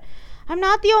show that I'm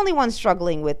not the only one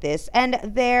struggling with this. And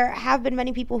there have been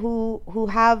many people who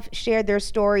have shared their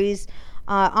stories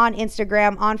on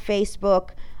Instagram, on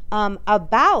Facebook,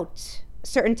 about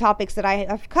certain topics that I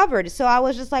have covered. So I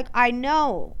was just like, I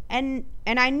know. And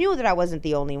I knew that I wasn't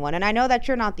the only one. And I know that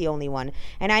you're not the only one.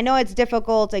 And I know it's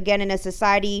difficult, again, in a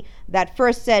society that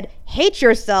first said, hate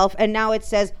yourself, and now it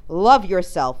says, love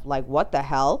yourself. Like, what the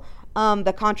hell?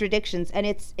 The contradictions. And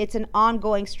it's an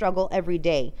ongoing struggle every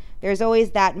day. There's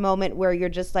always that moment where you're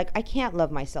just like, I can't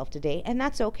love myself today. And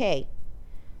that's okay.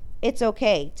 It's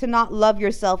okay to not love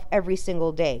yourself every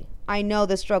single day. I know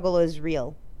the struggle is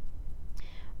real.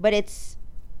 But it's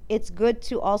good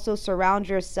to also surround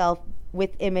yourself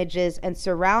with images and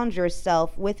surround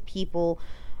yourself with people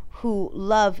who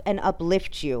love and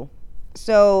uplift you.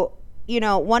 So,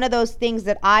 one of those things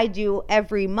that I do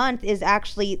every month is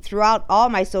actually throughout all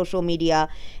my social media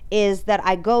is that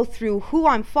I go through who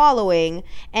I'm following,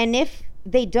 and if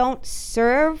they don't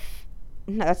serve,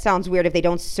 that sounds weird, if they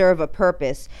don't serve a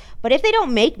purpose, but if they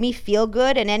don't make me feel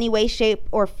good in any way, shape,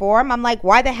 or form, I'm like,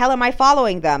 why the hell am I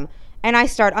following them? And I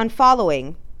start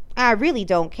unfollowing. I really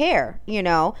don't care,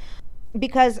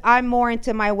 because I'm more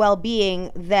into my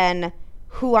well-being than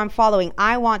who I'm following.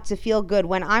 I want to feel good.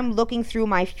 When I'm looking through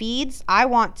my feeds, I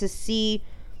want to see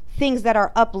things that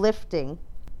are uplifting.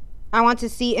 I want to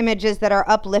see images that are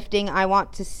uplifting. I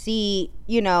want to see,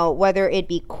 whether it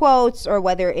be quotes or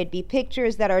whether it be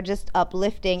pictures that are just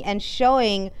uplifting and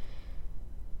showing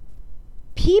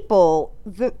people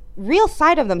the real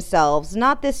side of themselves,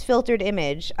 not this filtered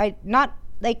image.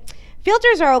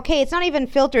 Filters are okay. It's not even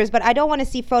filters, but I don't want to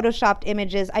see photoshopped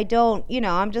images. I don't,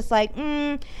 I'm just like,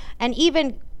 and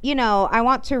even, I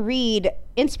want to read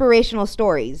inspirational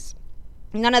stories.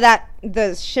 None of that,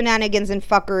 the shenanigans and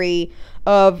fuckery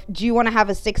of, do you want to have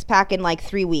a 6-pack in like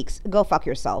 3 weeks? Go fuck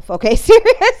yourself. Okay.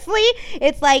 Seriously.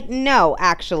 It's like, no,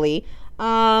 actually.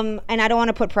 And I don't want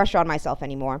to put pressure on myself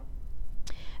anymore.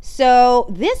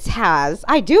 So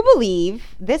I do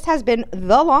believe this has been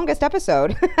the longest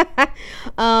episode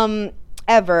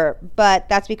ever, but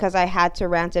that's because I had to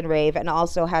rant and rave and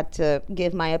also had to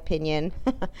give my opinion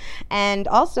and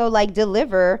also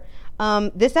deliver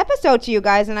this episode to you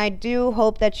guys. And I do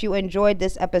hope that you enjoyed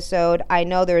this episode. I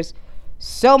know there's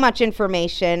so much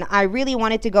information. I really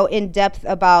wanted to go in depth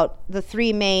about the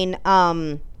 3 main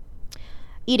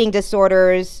eating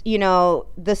disorders,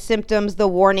 the symptoms, the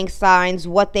warning signs,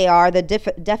 what they are, the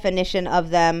definition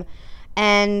of them.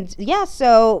 And yeah,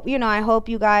 so, I hope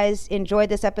you guys enjoyed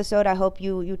this episode. I hope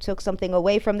you took something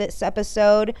away from this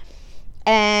episode.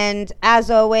 And as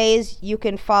always, you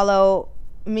can follow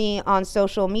me on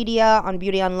social media on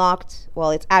Beauty Unlocked.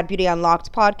 Well, it's at Beauty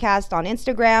Unlocked Podcast on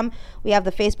Instagram. We have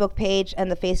the Facebook page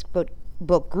and the Facebook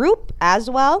group as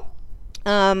well.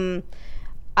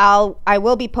 I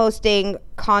will be posting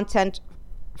content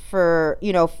for,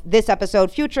 this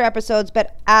episode, future episodes,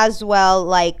 but as well,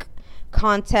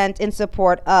 content in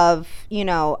support of,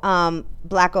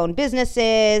 Black-owned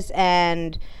businesses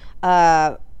and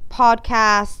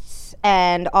podcasts,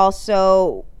 and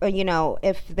also,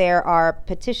 if there are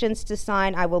petitions to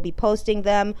sign, I will be posting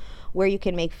them where you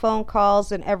can make phone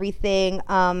calls and everything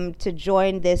to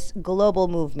join this global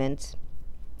movement.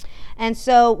 And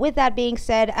so with that being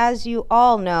said, as you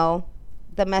all know,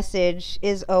 the message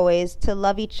is always to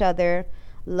love each other,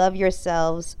 love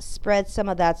yourselves, spread some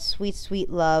of that sweet, sweet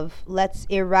love. Let's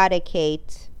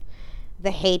eradicate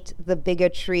the hate, the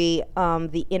bigotry,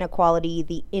 the inequality,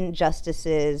 the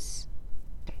injustices.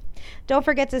 Don't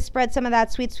forget to spread some of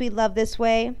that sweet, sweet love this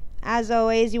way. As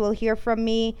always, you will hear from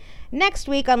me next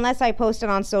week, unless I post it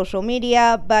on social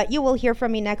media, but you will hear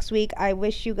from me next week. I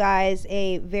wish you guys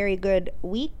a very good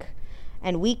week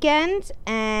and weekend,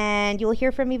 and you'll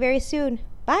hear from me very soon.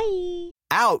 Bye.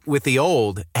 Out with the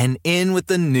old and in with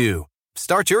the new.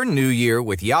 Start your new year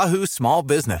with Yahoo Small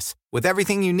Business, with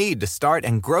everything you need to start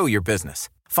and grow your business.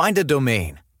 Find a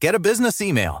domain, get a business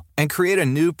email, and create a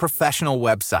new professional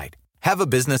website. Have a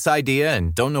business idea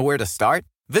and don't know where to start?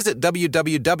 Visit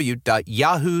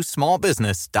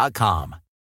www.yahoosmallbusiness.com.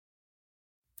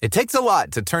 It takes a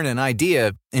lot to turn an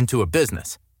idea into a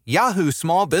business. Yahoo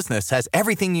Small Business has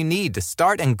everything you need to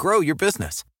start and grow your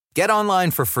business. Get online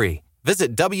for free.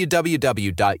 Visit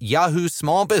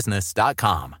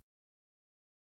www.yahoosmallbusiness.com.